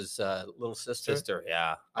little sister.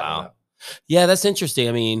 Yeah. I don't know. Yeah, that's interesting.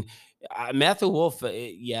 I mean, Matthew Wolff,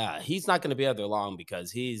 he's not going to be out there long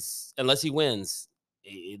because unless he wins,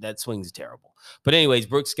 that swing's terrible. But anyways,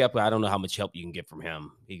 Brooks Koepka, I don't know how much help you can get from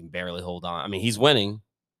him. He can barely hold on. I mean, he's winning.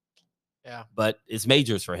 Yeah. But it's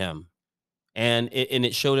majors for him. And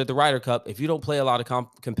it showed at the Ryder Cup, if you don't play a lot of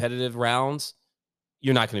competitive rounds,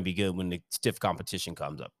 you're not going to be good when the stiff competition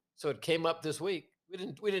comes up. So it came up this week.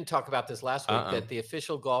 We didn't talk about this last week, that the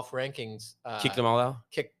official golf rankings kicked them all out?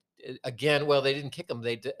 Again, well, they didn't kick them.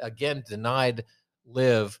 They again denied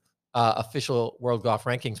LIV official World Golf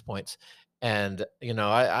Rankings points. And you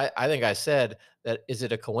know, I think I said that, is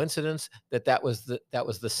it a coincidence that was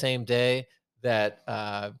the same day that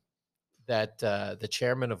the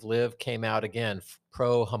chairman of LIV came out again,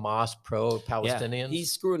 pro Hamas, pro Palestinians? Yeah,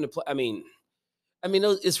 he's screwing the play. I mean,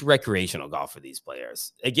 it's recreational golf for these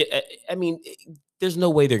players. I mean, there's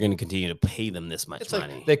no way they're going to continue to pay them this much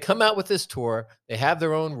money. Like they come out with this tour. They have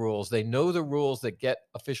their own rules. They know the rules that get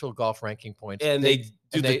official golf ranking points, and they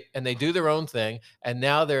do their own thing. And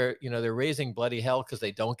now they're raising bloody hell because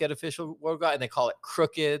they don't get official world golf, and they call it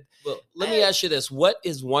crooked. Well, let me ask you this: what's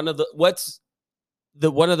the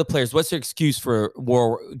players? What's their excuse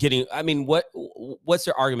for getting? I mean, what's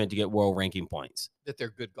their argument to get world ranking points? That they're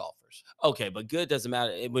good golfers. Okay, but good doesn't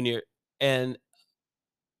matter when you're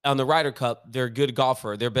on the Ryder Cup. They're a good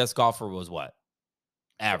golfer. Their best golfer was what?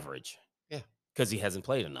 Average. Yeah, because he hasn't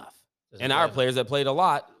played enough. And our players that played a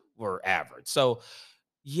lot were average. So,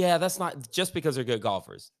 yeah, that's not just because they're good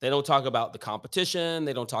golfers. They don't talk about the competition.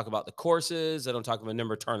 They don't talk about the courses. They don't talk about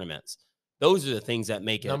number of tournaments. Those are the things that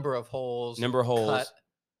make it. Number of holes.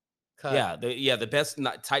 Cut. Yeah, the best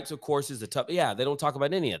types of courses, the tough. Yeah, they don't talk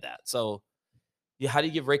about any of that. So, how do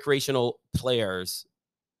you give recreational players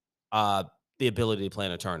the ability to play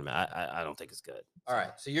in a tournament? I don't think it's good. All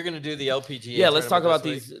right, so you're going to do the LPGA. Yeah, let's talk about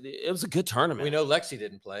these. It was a good tournament. We know Lexi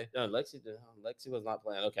didn't play. No, Lexi was not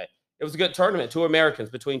playing. Okay, it was a good tournament.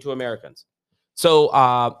 Between two Americans.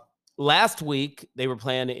 So last week they were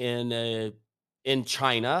playing in in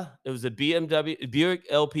China. It was a Buick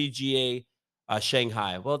LPGA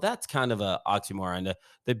Shanghai. Well, that's kind of a oxymoron.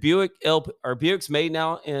 The Buick's made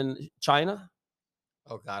now in China.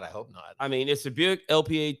 Oh God, I hope not. I mean, it's a Buick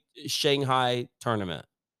LPA Shanghai tournament.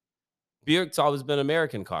 Buick's always been an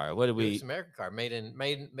American car. What did Buick's we? American car, made in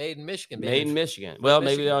Michigan. Made in Michigan. Well,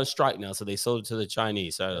 maybe they're on strike now, so they sold it to the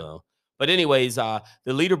Chinese. I don't know. But anyways, the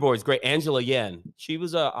leaderboard is great. Angela Yen, she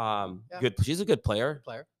was a good. She's a good player.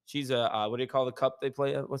 She's a what do you call the cup they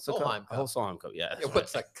play at? What's the Solheim cup? Oh, Solheim Cup. Yeah.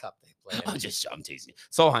 What's that cup they play? I'm teasing you.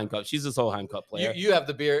 Solheim Cup. She's a Solheim Cup player. You have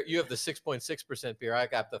the beer. You have the 6.6% beer. I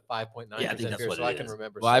got the 5.9% beer, so I can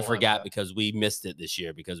remember. Well, I forgot because we missed it this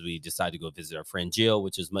year because we decided to go visit our friend Jill,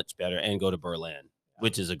 which is much better, and go to Berlin,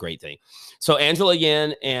 which is a great thing. So Angela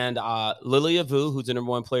Yen and Lilia Vu, who's the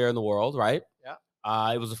 #1 player in the world, right?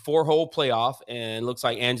 Yeah. It was a 4-hole playoff, and looks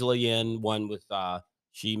like Angela Yen won with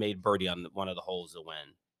she made birdie on one of the holes to win.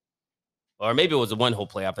 Or maybe it was a 1-hole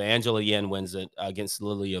playoff. But Angela Yen wins it against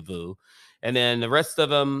Lilia Vu. And then the rest of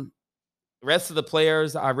the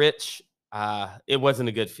players are Rich. It wasn't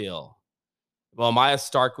a good feel. Well, Maya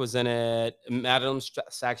Stark was in it. Madeline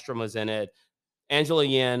Sackstrom was in it. Angela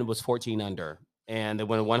Yen was 14 under. And they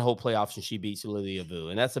won a 1-hole playoff, and she beats Lilia Vu.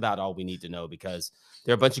 And that's about all we need to know because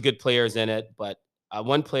there are a bunch of good players in it. But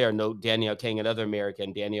one player, Danielle King, another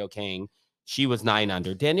American, Danielle King, she was 9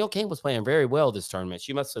 under. Danielle King was playing very well this tournament.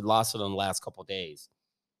 She must have lost it on the last couple of days.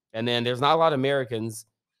 And then there's not a lot of Americans.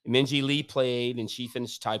 Minji Lee played, and she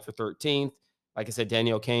finished tied for 13th. Like I said,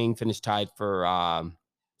 Danielle King finished tied for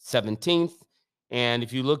 17th. And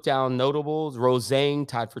if you look down notables, Rose Zhang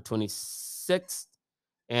tied for 26th.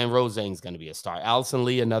 And Rose Zhang's going to be a star. Allison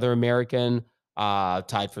Lee, another American,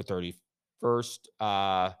 tied for 31st.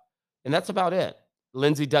 And that's about it.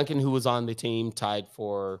 Lindsey Duncan, who was on the team, tied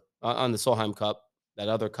for on the Solheim Cup, that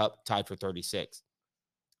other cup, tied for 36.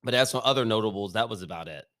 But as for other notables, that was about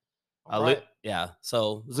it. Right. Yeah.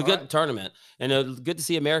 So it was a good tournament, and good to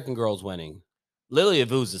see American girls winning. Lilia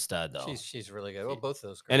Vu's a stud, though. She's really good. Well, both of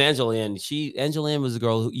those girls. And Angela Yen, Angela Yen was a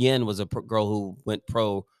girl. Yen was a girl who went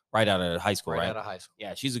pro right out of high school. Right out of high school.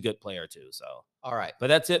 Yeah, she's a good player too. So all right. But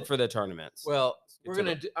that's it for the tournaments. Well, we're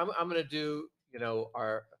gonna do. I'm gonna do.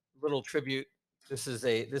 Our little tribute. This is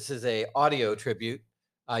a audio tribute.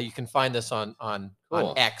 You can find this on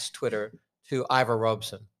X, Twitter, to Ivor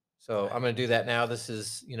Robson. So I'm going to do that now. This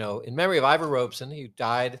is, in memory of Ivor Robson, who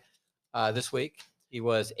died this week. He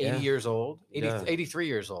was 80 years old, 83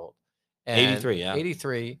 years old. And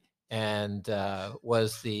 83, and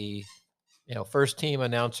was the, first team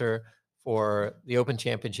announcer for the Open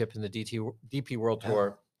Championship and the DP World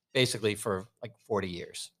Tour, basically for like 40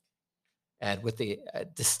 years. And with the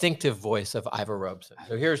distinctive voice of Ivor Robson.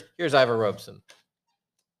 So here's Ivor Robson.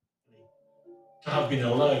 To have been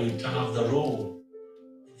allowed to have the role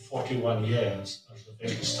for 41 years as the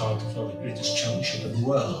very start of the greatest championship in the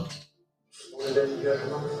world. Ladies and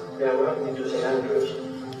gentlemen, we are welcoming to St Andrews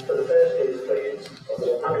for the first day's playing of the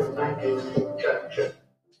 119th championship.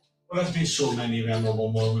 Well, there's been so many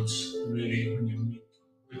memorable moments, really, when you meet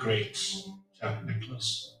the greats, Jack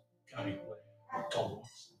Nicklaus, Gary Blair, Tom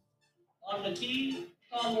Watson. On the tee,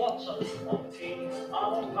 Tom Watson. On the tee,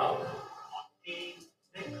 Alan Powell. On the tee,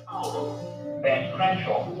 Nick Howell. Ben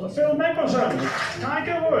Crenshaw. Phil Mickelson,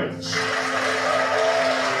 Tiger Woods.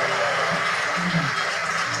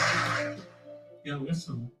 Yeah,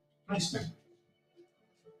 listen, nice man.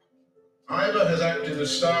 Ivor has acted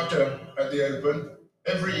as starter at the Open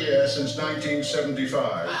every year since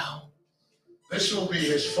 1975. Wow. This will be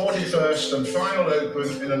his 41st and final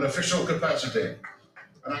Open in an official capacity.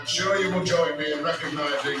 And I'm sure you will join me in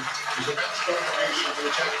recognising his immense contribution to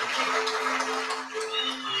the championship.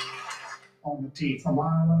 On the tee from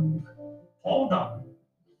Ireland, hold on.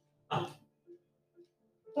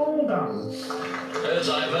 Hold on. There's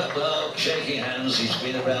Ivor. Well, shaking hands. He's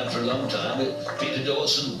been around for a long time. Peter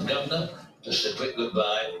Dawson, the governor, just a quick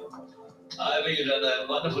goodbye. Ivor, you've done a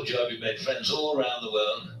wonderful job. You've made friends all around the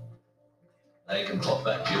world. Now you can pop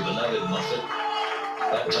back to your beloved Moffat.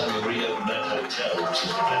 That time you reopened that hotel, which is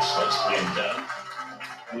the best spot to be in town.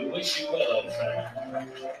 We wish you well, old friend.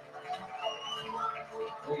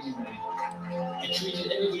 What do you mean? You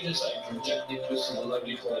treated everybody the same, from Jack Nicklaus to the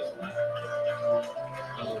lovely wife, man.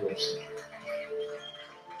 Ivor Robson.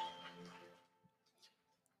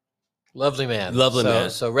 Lovely man. Man.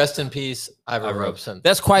 So rest in peace, Ivor Robson.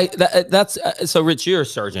 That's so Rich, you're a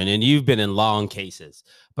surgeon and you've been in long cases,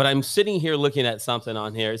 but I'm sitting here looking at something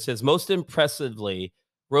on here. It says, most impressively,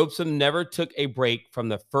 Robson never took a break from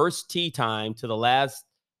the first tee time to the last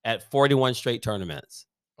at 41 straight tournaments.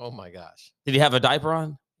 Oh my gosh. Did he have a diaper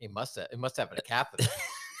on? He must have. It must have a catheter.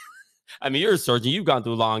 I mean, you're a surgeon. You've gone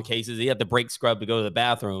through long cases. You have to break scrub to go to the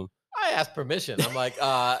bathroom. I asked permission. I'm like,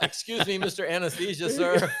 excuse me, Mr. Anesthesia,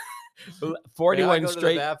 sir. May I 41 go to the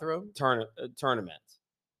straight bathroom? tournaments.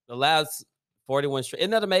 The last 41 straight.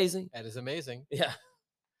 Isn't that amazing? That is amazing. Yeah.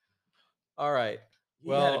 All right. He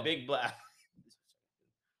had a Well, big black.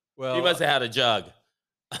 well, He must have had a jug.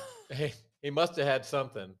 he must have had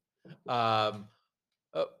something.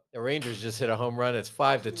 The Rangers just hit a home run. It's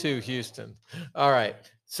 5-2 Houston. All right.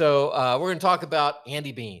 So we're going to talk about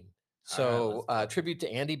Andy Bean. So tribute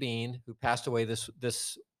to Andy Bean, who passed away this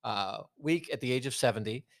week at the age of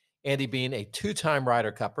 70. Andy Bean, a two-time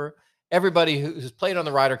Ryder Cupper. Everybody who's played on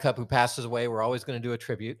the Ryder Cup who passes away, we're always going to do a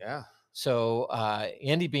tribute. Yeah. So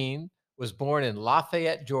Andy Bean was born in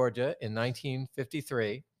Lafayette, Georgia in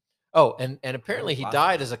 1953. Oh, and apparently he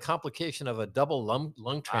died as a complication of a double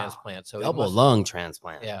lung transplant. So double lung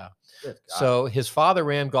transplant. Yeah. So his father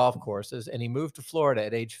ran golf courses, and he moved to Florida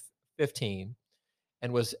at age 15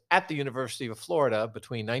 and was at the University of Florida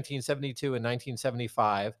between 1972 and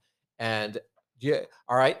 1975. And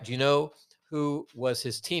all right, do you know who was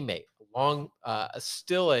his teammate?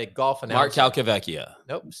 Still a golf announcer. Mark Calcavecchia.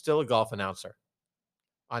 Nope, still a golf announcer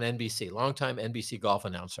on NBC. Longtime NBC golf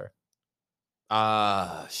announcer.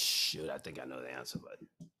 Shoot, I think I know the answer, but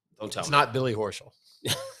don't tell me. It's not Billy Horschel.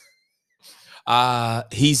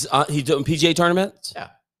 He's doing PGA tournaments. Yeah.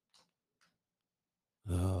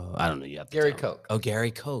 Oh, I don't know. You have to Gary tell me. Koch. Oh,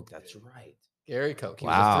 Gary Koch. That's right. Gary Koch. He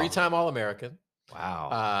Wow. was a 3-time All-American.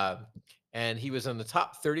 Wow. And he was in the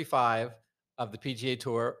top 35 of the PGA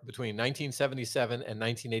Tour between 1977 and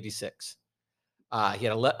 1986. He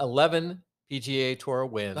had 11 PGA Tour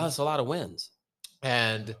wins. That's a lot of wins.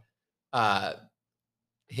 And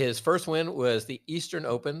his first win was the Eastern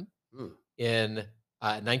Open in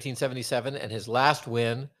 1977, and his last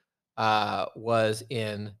win was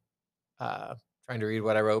in trying to read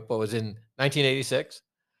what I wrote, but was in 1986.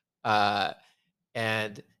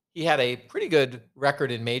 And he had a pretty good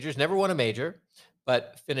record in majors. Never won a major,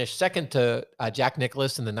 but finished second to Jack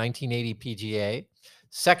Nicklaus in the 1980 PGA,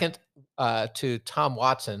 second to Tom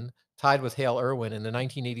Watson, tied with Hale Irwin in the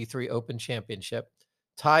 1983 Open Championship,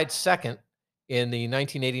 tied second in the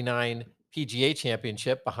 1989 PGA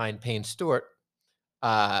Championship behind Payne Stewart.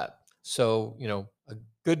 So, a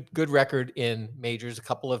good record in majors, a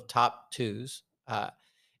couple of top twos.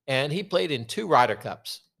 And he played in 2 Ryder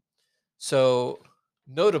Cups. So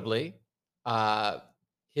notably,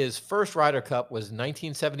 his first Ryder Cup was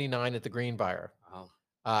 1979 at the Greenbrier. Wow.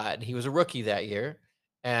 And he was a rookie that year.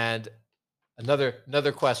 And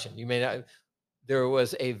another question. You may not. There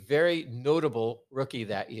was a very notable rookie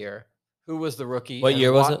that year. Who was the rookie? What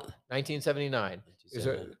year was it? 1979.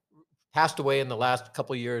 Passed away in the last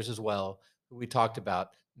couple of years as well, who we talked about.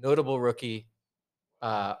 Notable rookie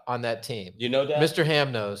on that team. You know that? Mr.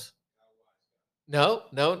 Ham knows. No.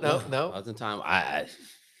 Wasn't time.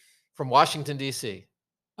 From Washington, D.C.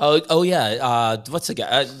 Oh yeah. What's the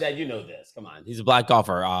guy? Dad, you know this. Come on. He's a black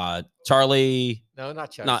golfer. Charlie. No,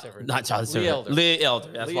 not Charlie Silver. Not Charlie Silver. Lee Elder. Lee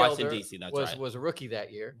Elder. That's Lee Washington, Elder D.C. That's right. Was a rookie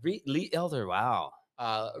that year. Lee Elder. Wow.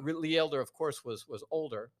 Lee Elder, of course, was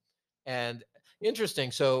older. And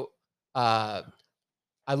interesting. So I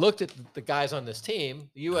looked at the guys on this team.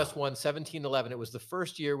 The U.S. won 17-11. It was the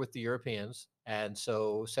first year with the Europeans. And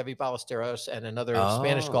so Seve Ballesteros and another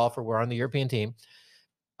Spanish golfer were on the European team.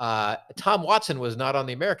 Tom Watson was not on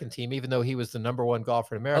the American team, even though he was the #1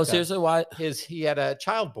 golfer in America. Oh, seriously? Why? He had a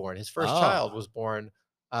child born. His first child was born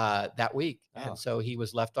that week. And so he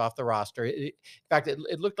was left off the roster. In fact,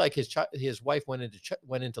 it looked like his wife went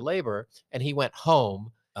into labor, and he went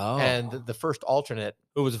home. And the first alternate.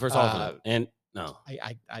 Who was the first alternate? And no,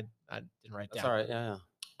 I didn't write that's down. all right.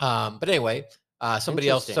 Yeah. But anyway, somebody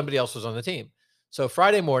else was on the team. So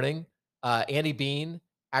Friday morning, Andy Bean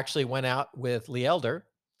actually went out with Lee Elder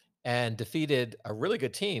and defeated a really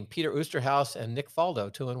good team, Peter Oosterhuis and Nick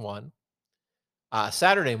Faldo, 2-1.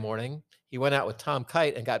 Saturday morning, he went out with Tom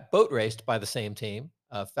Kite and got boat raced by the same team,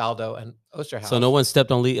 Faldo and Oosterhuis. So no one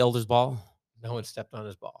stepped on Lee Elder's ball? No one stepped on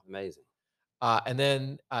his ball. Amazing. And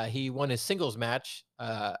then he won his singles match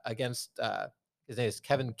against his name is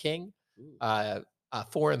Kevin King,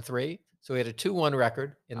 4-3. So he had a 2-1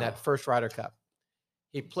 record in that first Ryder Cup.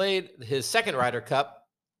 He played his second Ryder Cup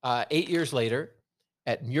 8 years later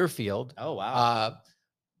at Muirfield. Oh, wow.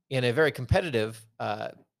 In a very competitive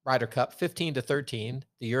Ryder Cup, 15-13.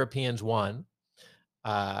 The Europeans won.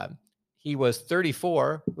 He was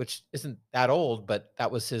 34, which isn't that old, but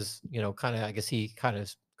that was his, I guess he kind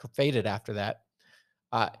of faded after that.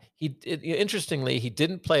 Interestingly, he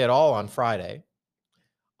didn't play at all on Friday.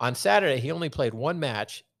 On Saturday, he only played one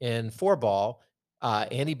match in 4-ball.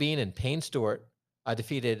 Andy Bean and Payne Stewart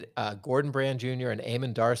defeated Gordon Brand Jr. and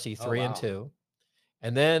Eamon Darcy 3-2. Wow.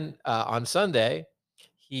 And then on Sunday,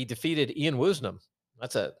 he defeated Ian Woosnam.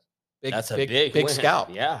 That's a big win. scalp.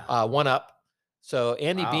 Yeah. 1 up. So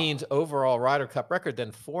Andy Wow. Bean's overall Ryder Cup record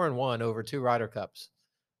then 4-1 over 2 Ryder Cups.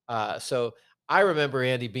 So I remember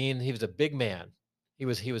Andy Bean. He was a big man. He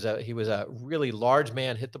was a really large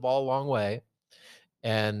man. Hit the ball a long way.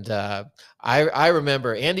 And I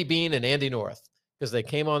remember Andy Bean and Andy North because they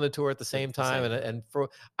came on the tour at the same time. And for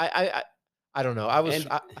I don't know.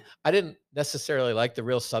 I didn't necessarily like the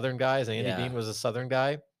real Southern guys. Andy Bean was a Southern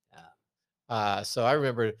guy. So I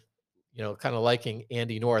remember, kind of liking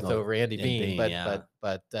Andy North over Andy Bean,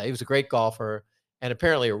 but he was a great golfer and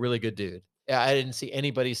apparently a really good dude. I didn't see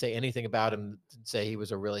anybody say anything about him and say he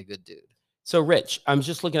was a really good dude. So, Rich, I'm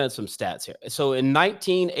just looking at some stats here. So, in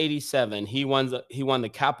 1987, he won the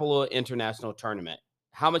Kapalua International Tournament.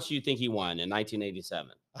 How much do you think he won in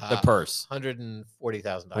 1987? The purse, $140,000,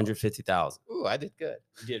 $150,000. Ooh, I did good.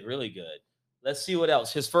 You did really good. Let's see what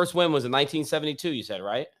else. His first win was in 1972. You said,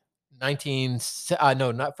 right?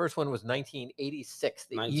 No, not first one was 1986,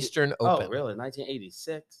 the Eastern Open. Oh, really?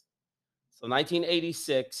 1986. So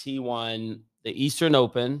 1986, he won the Eastern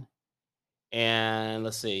Open. And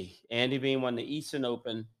let's see, Andy Bean won the Eastern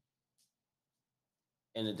Open.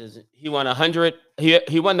 And it doesn't, he won 100.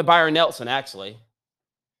 He won the Byron Nelson, actually.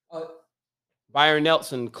 Byron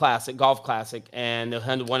Nelson Classic, Golf Classic, and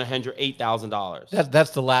won $108,000. That's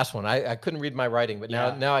the last one. I couldn't read my writing, but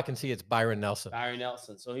now I can see it's Byron Nelson. Byron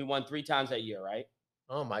Nelson. So he won 3 times that year, right?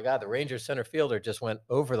 Oh my God, the Rangers center fielder just went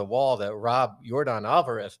over the wall to Rob Jordan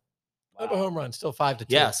Alvarez. Wow. A home run, still 5-2.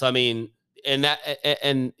 Yes, I mean,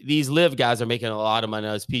 and these live guys are making a lot of money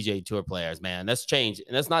as PGA Tour players, man. That's changed,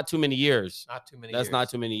 and that's not too many years. Not too many. That's not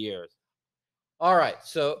too many years. All right,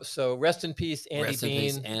 so rest in peace, Andy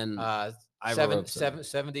Bean. And Ivor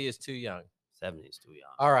 70 is too young. 70 is too young.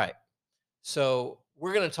 All right, so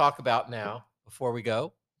we're going to talk about now, before we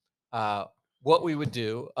go, what we would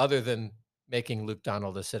do other than making Luke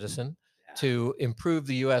Donald a citizen to improve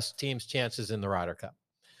the U.S. team's chances in the Ryder Cup.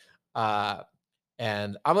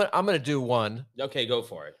 And I'm gonna do one. Okay, go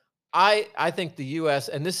for it. I think the U.S.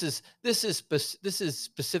 and this is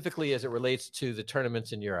specifically as it relates to the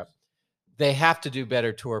tournaments in Europe. They have to do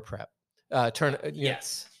better tour prep.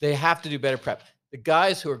 Yes, they have to do better prep. The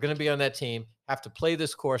guys who are going to be on that team have to play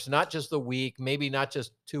this course, not just the week, maybe not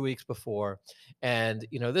just 2 weeks before. And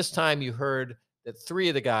this time you heard that 3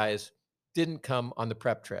 of the guys didn't come on the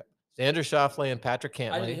prep trip. Xander Schauffele and Patrick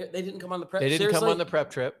Cantlay. They didn't come on the prep. They didn't Seriously? come on the prep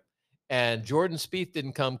trip. And Jordan Spieth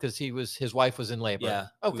didn't come because his wife was in labor. Yeah.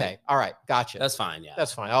 Okay. All right. Gotcha. That's fine. Yeah.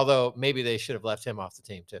 That's fine. Although maybe they should have left him off the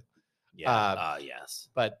team too. Yeah. Yes.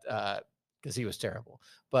 But because he was terrible.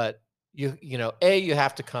 But you A, you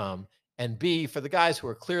have to come, and B, for the guys who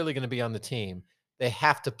are clearly going to be on the team, they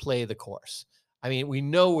have to play the course. I mean, we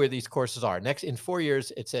know where these courses are. In 4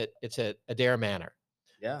 years, it's at Adair Manor.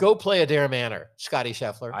 Yeah. Go play Adair Manor, Scotty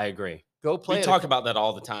Scheffler. I agree. Go play. We talk about that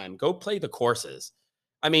all the time. Go play the courses.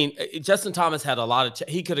 I mean, Justin Thomas had a lot of.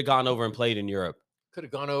 He could have gone over and played in Europe. Could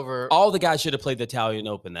have gone over. All the guys should have played the Italian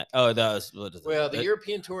Open. The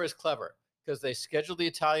European Tour is clever because they scheduled the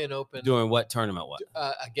Italian Open during what tournament?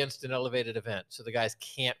 Against an elevated event, so the guys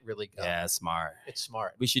can't really go. Yeah, smart. It's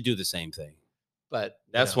smart. We should do the same thing. But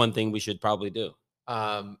that's one thing we should probably do.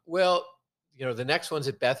 Well, the next one's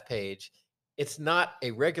at Bethpage. It's not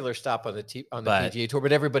a regular stop on the PGA Tour,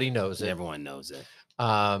 but everybody knows it. Everyone knows it.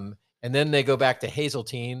 And then they go back to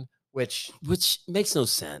Hazeltine, which makes no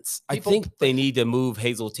sense. I think they need to move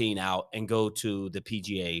Hazeltine out and go to the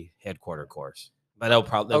PGA headquarter course, but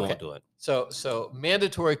they won't do it. So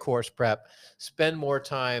mandatory course prep. Spend more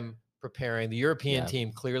time preparing. The European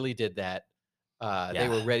team clearly did that. They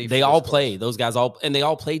were ready. They all played. Those guys they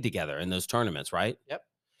all played together in those tournaments, right? Yep.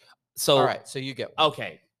 So all right. So you get one.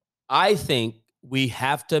 Okay. I think we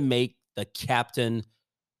have to make the captain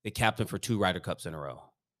for 2 Ryder Cups in a row.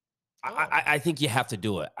 I think you have to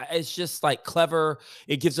do it. It's just like clever.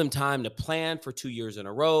 It gives them time to plan for 2 years in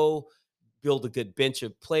a row, build a good bench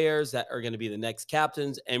of players that are going to be the next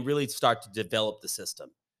captains, and really start to develop the system.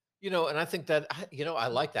 And I think that, I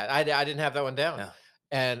like that. I didn't have that one down. Yeah.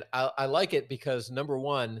 And I like it because, number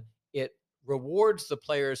one, it rewards the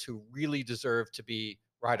players who really deserve to be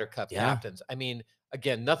Ryder Cup captains. I mean,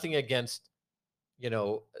 again, nothing against,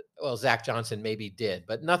 Zach Johnson maybe did,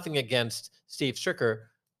 but nothing against Steve Stricker.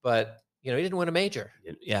 But, he didn't win a major.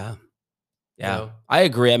 Yeah. Yeah. I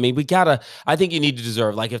agree. I mean, I think you need to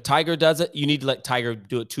deserve, like if Tiger does it, you need to let Tiger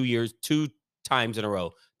do it 2 times in a row,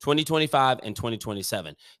 2025 and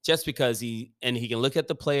 2027, just because he can look at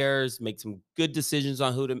the players, make some good decisions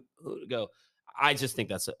on who to go. I just think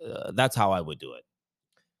that's how I would do it.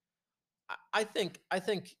 I think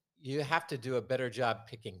you have to do a better job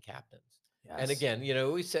picking captains. And Yes. again,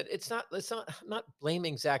 we said I'm not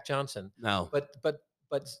blaming Zach Johnson, No. but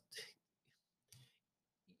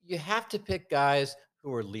you have to pick guys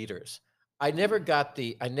who are leaders. I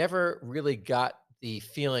never really got the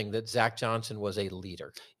feeling that Zach Johnson was a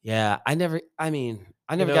leader. Yeah. I never got the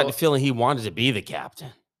know, feeling he wanted to be the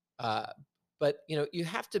captain. Uh, but you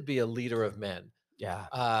have to be a leader of men. Yeah.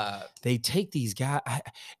 Uh, They take these guys.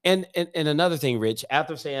 And another thing, Rich,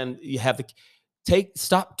 after saying you have to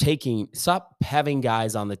stop having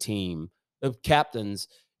guys on the team, the captains,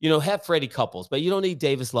 have Freddie Couples, but you don't need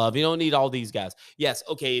Davis Love. You don't need all these guys. Yes.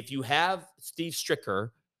 Okay. If you have Steve Stricker,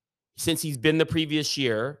 since he's been the previous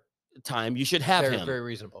year time, you should have very, him. very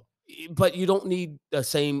reasonable. But you don't need the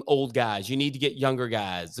same old guys. You need to get younger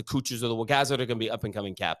guys, the Kuchers, or the guys that are going to be up and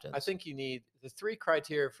coming captains. I think you need the three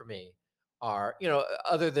criteria for me are,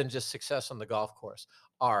 other than just success on the golf course,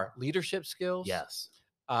 are leadership skills. Yes.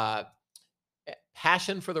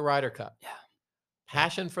 Passion for the Ryder Cup. Yeah.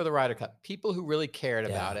 Passion for the Ryder Cup. People who really cared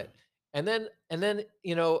about it. And then,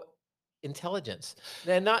 intelligence.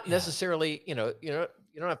 They're not necessarily, you don't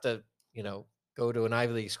have to, go to an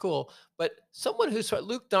Ivy League school, but someone who's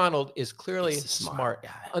Luke Donald is clearly smart,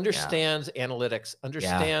 understands analytics,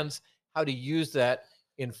 understands how to use that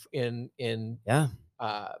in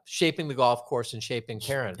shaping the golf course and shaping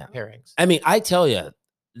pairings. I mean, I tell you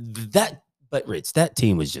but Rich, that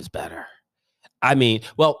team was just better. I mean,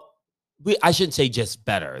 well, I shouldn't say just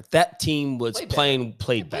better. That team was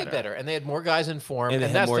played better. And they had more guys in form. And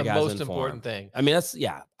that's the most important thing. I mean,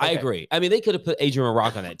 I agree. I mean, they could have put Adrian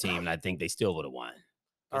Rock on that team, and I think they still would have won.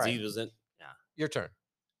 All right. He wasn't. Yeah. Your turn.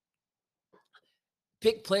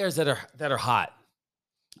 Pick players that are hot.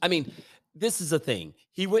 I mean, this is the thing.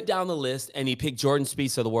 He went down the list and he picked Jordan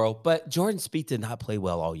Spieth of the world, but Jordan Spieth did not play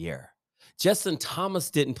well all year. Justin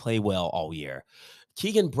Thomas didn't play well all year.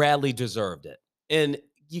 Keegan Bradley deserved it. And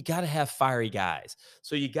you got to have fiery guys.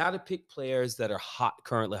 So you got to pick players that are hot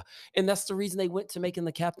currently. And that's the reason they went to making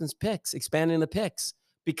the captain's picks, expanding the picks,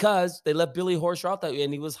 because they left Billy Horschel out that way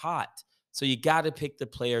and he was hot. So you got to pick the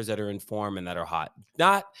players that are in form and that are hot.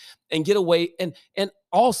 And get away. And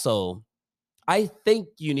also, I think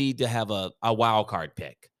you need to have a wild card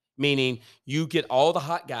pick, meaning you get all the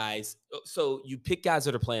hot guys. So you pick guys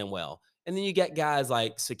that are playing well. And then you get guys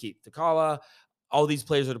like Sakith Theegala, all these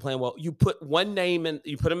players that are playing well. You put one name and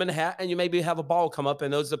you put them in a hat, and you maybe have a ball come up,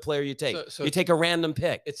 and those are the player you take. So you take a random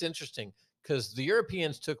pick. It's interesting because the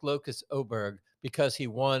Europeans took Lucas Oberg because he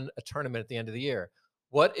won a tournament at the end of the year.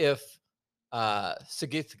 What if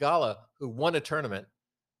Sakith Theegala, who won a tournament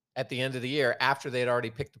at the end of the year after they had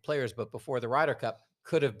already picked the players, but before the Ryder Cup,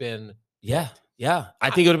 could have been? Yeah. I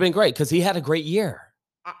think it would have been great because he had a great year.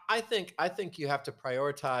 I think you have to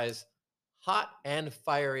prioritize hot and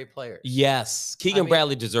fiery players. Yes. Keegan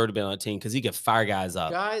Bradley deserved to be on a team because he could fire guys up.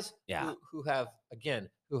 Guys who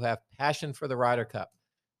have passion for the Ryder Cup.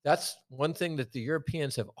 That's one thing that the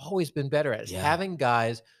Europeans have always been better at, is having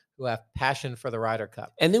guys who have passion for the Ryder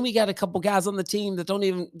Cup. And then we got a couple guys on the team that don't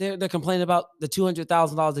even, they're complaining about the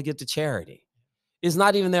 $200,000 to give to charity. It's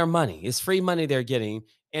not even their money. It's free money they're getting,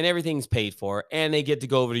 and everything's paid for. And they get to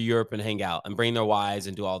go over to Europe and hang out and bring their wives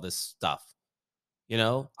and do all this stuff.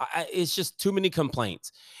 It's just too many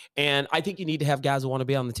complaints. And I think you need to have guys who want to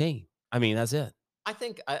be on the team. I mean, that's it. I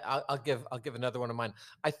think I'll give another one of mine.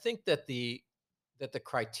 I think that the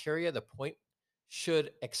criteria, the point,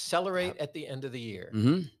 should accelerate at the end of the year,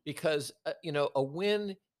 because a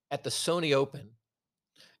win at the Sony Open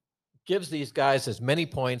gives these guys as many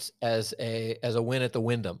points as a win at the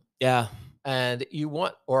Wyndham. Yeah, and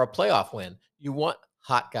or a playoff win. You want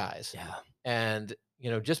hot guys. Yeah, and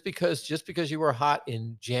just because you were hot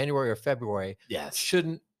in January or February,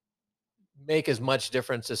 shouldn't make as much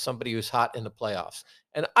difference as somebody who's hot in the playoffs.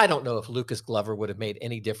 And I don't know if Lucas Glover would have made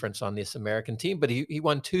any difference on this American team, but he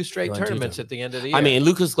won two straight tournaments at the end of the year. I mean,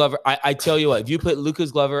 Lucas Glover, I tell you what, if you put Lucas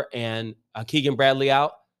Glover and Keegan Bradley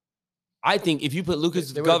out, I think if you put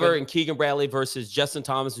Lucas Glover and Keegan Bradley versus Justin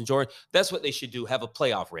Thomas and Jordan, that's what they should do. Have a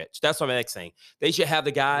playoff, Rich. That's what I'm next saying. They should have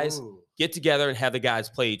the guys get together and have the guys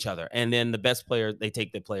play each other. And then the best player, they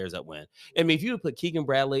take the players that win. I mean, if you put Keegan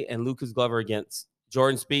Bradley and Lucas Glover against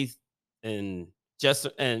Jordan Spieth and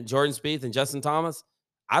Jordan Spieth and Justin Thomas,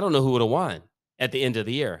 I don't know who would have won at the end of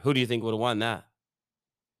the year. Who do you think would have won that?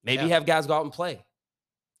 Maybe have guys go out and play.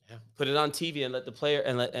 Yeah. Put it on TV and let the player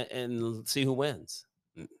and see who wins.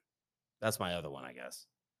 That's my other one, I guess.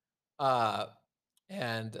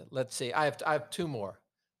 And let's see. I have two more.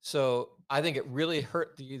 So I think it really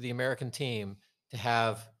hurt the American team to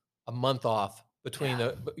have a month off between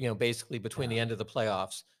basically between the end of the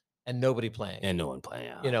playoffs and nobody playing. And no one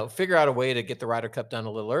playing. You know, figure out a way to get the Ryder Cup done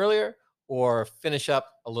a little earlier, or finish up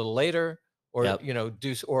a little later, or Yep. you know,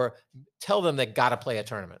 or tell them they got to play a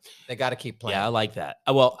tournament. They got to keep playing. Yeah, I like that.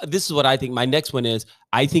 Well, this is what I think. My next one is,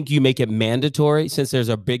 I think you make it mandatory, since there's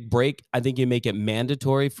a big break. I think you make it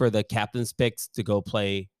mandatory for the captain's picks to go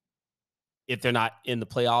play if they're not in the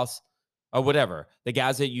playoffs or whatever. The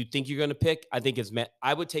guys that you think you're going to pick, I think it's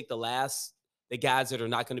I would take the guys that are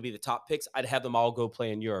not going to be the top picks. I'd have them all go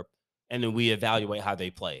play in Europe, and then we evaluate how they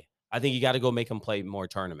play. I think you got to go make them play more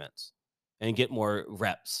tournaments and get more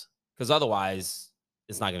reps, because otherwise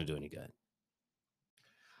it's not going to do any good.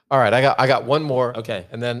 All right, I got one more. Okay,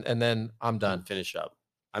 and then I'm done. Finish up.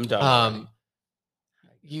 I'm done.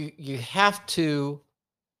 You have to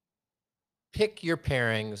pick your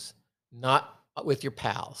pairings not with your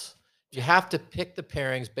pals. You have to pick the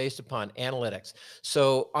pairings based upon analytics.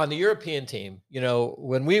 So on the European team, you know,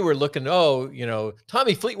 when we were looking, you know,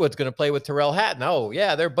 Tommy Fleetwood's going to play with Tyrrell Hatton. Oh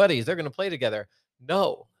yeah, they're buddies. They're going to play together.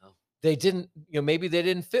 No, they didn't. You know, maybe they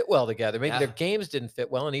didn't fit well together. Maybe their games didn't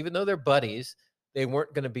fit well. And even though they're buddies, they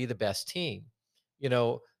weren't going to be the best team. You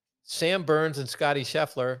know, Sam Burns and Scotty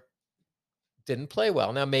Scheffler didn't play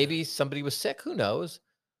well. Now maybe somebody was sick. Who knows?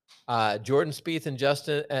 Jordan Spieth and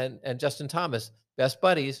Justin Thomas, best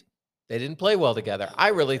buddies. They didn't play well together.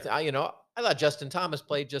 I thought Justin Thomas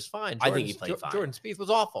played just fine. I think he played fine. Jordan Spieth was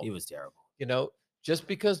awful. He was terrible. You know, just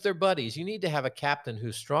because they're buddies, you need to have a captain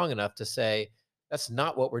who's strong enough to say, that's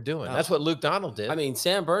not what we're doing. No. That's what Luke Donald did. I mean,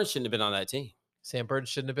 Sam Burns shouldn't have been on that team. Sam Burns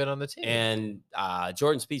shouldn't have been on the team. And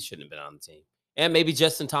Jordan Spieth shouldn't have been on the team. And maybe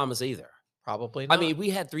Justin Thomas either. Probably not. I mean, we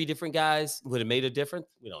had 3 different guys. Would have made a difference?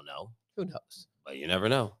 We don't know. Who knows? But you never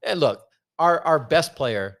know. And look, our best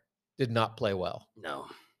player did not play well. No.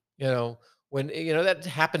 You know, when that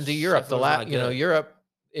happened to Europe, Europe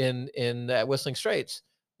in Whistling Straits,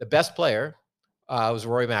 the best player was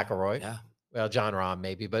Rory McIlroy. Yeah. Well, John Rahm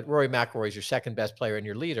maybe, but Rory McIlroy is your second best player and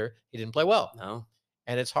your leader. He didn't play well. No.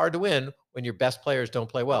 And it's hard to win when your best players don't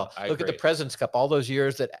play well. Look at the President's Cup. All those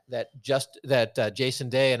years that Jason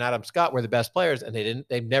Day and Adam Scott were the best players, and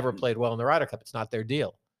they've never played well in the Ryder Cup. It's not their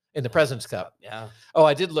deal. In the President's Cup. Yeah. Oh,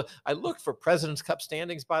 I did look. I looked for President's Cup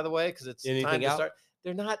standings, by the way, because it's anything time to start.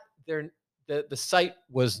 They're not. The site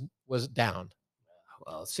was down.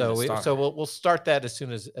 Well, so we'll start that as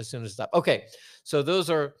soon as it's up. Okay. So those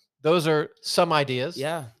are some ideas.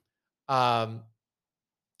 Yeah. All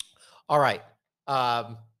right.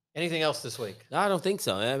 Anything else this week? No, I don't think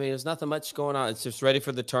so. I mean, there's nothing much going on. It's just ready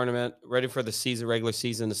for the tournament, ready for the regular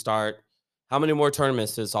season to start. How many more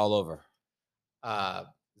tournaments is all over?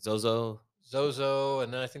 Zozo,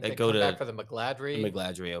 and then I think they go back for the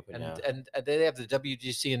McGladrey Open, and they have the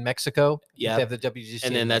WGC in Mexico. Yeah, they have the WGC,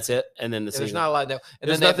 and then that's it. And then there's not a lot. And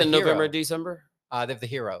there's then nothing November, December. They have the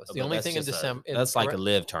Heroes. The only thing in December. That's like a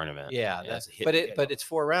live tournament. Yeah, but it's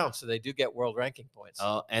 4 rounds, so they do get world ranking points.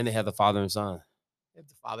 Oh, and they have the father and son. They have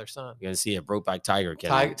the father-son. You're gonna see a Brokeback Tiger.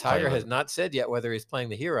 Tiger has not said yet whether he's playing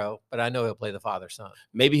the hero, but I know he'll play the father-son.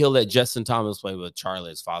 Maybe he'll let Justin Thomas play with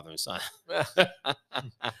Charlie as father and son.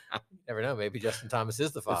 Never know. Maybe Justin Thomas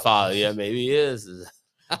is the father. Yeah, maybe he is.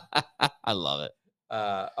 I love it.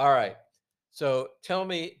 All right. So tell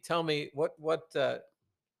me what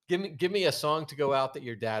give me a song to go out that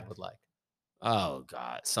your dad would like. Oh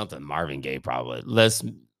God, something Marvin Gaye probably. Let's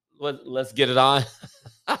get it on.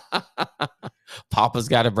 Papa's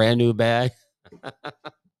got a brand new bag.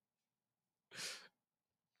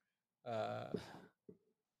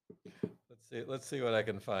 Let's see what I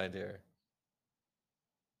can find here.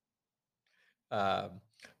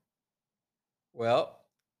 Well,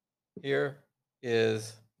 here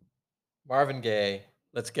is Marvin Gaye.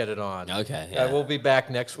 Let's get it on. Okay. Yeah. We'll be back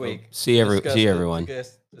next week. See everyone.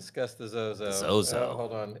 Discuss the Zozo. Zozo.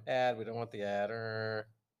 Hold on. Ad. We don't want the ad.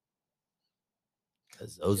 The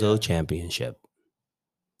Zozo Championship.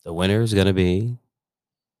 The winner is going to be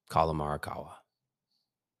Colin Morikawa.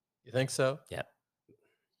 You think so? Yep.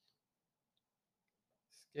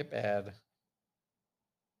 Skip ad.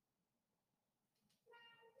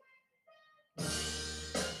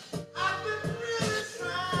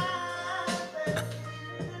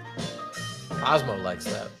 Cosmo likes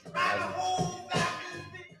that.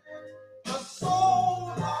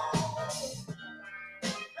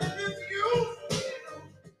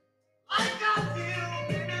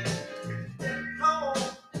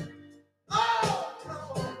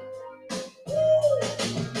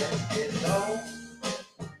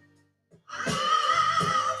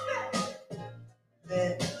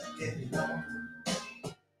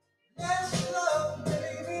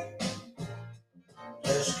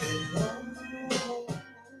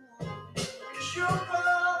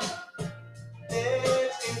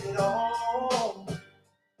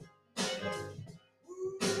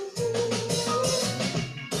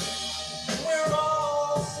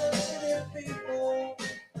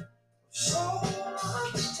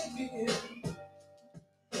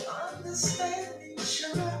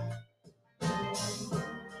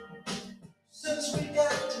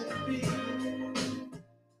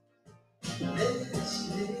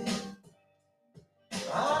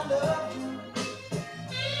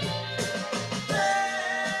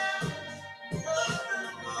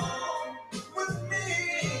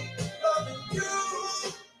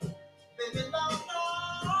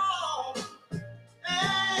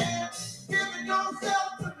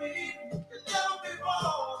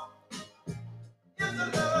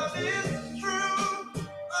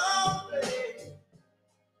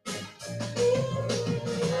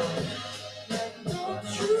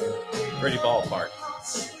 Pretty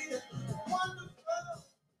ballpark.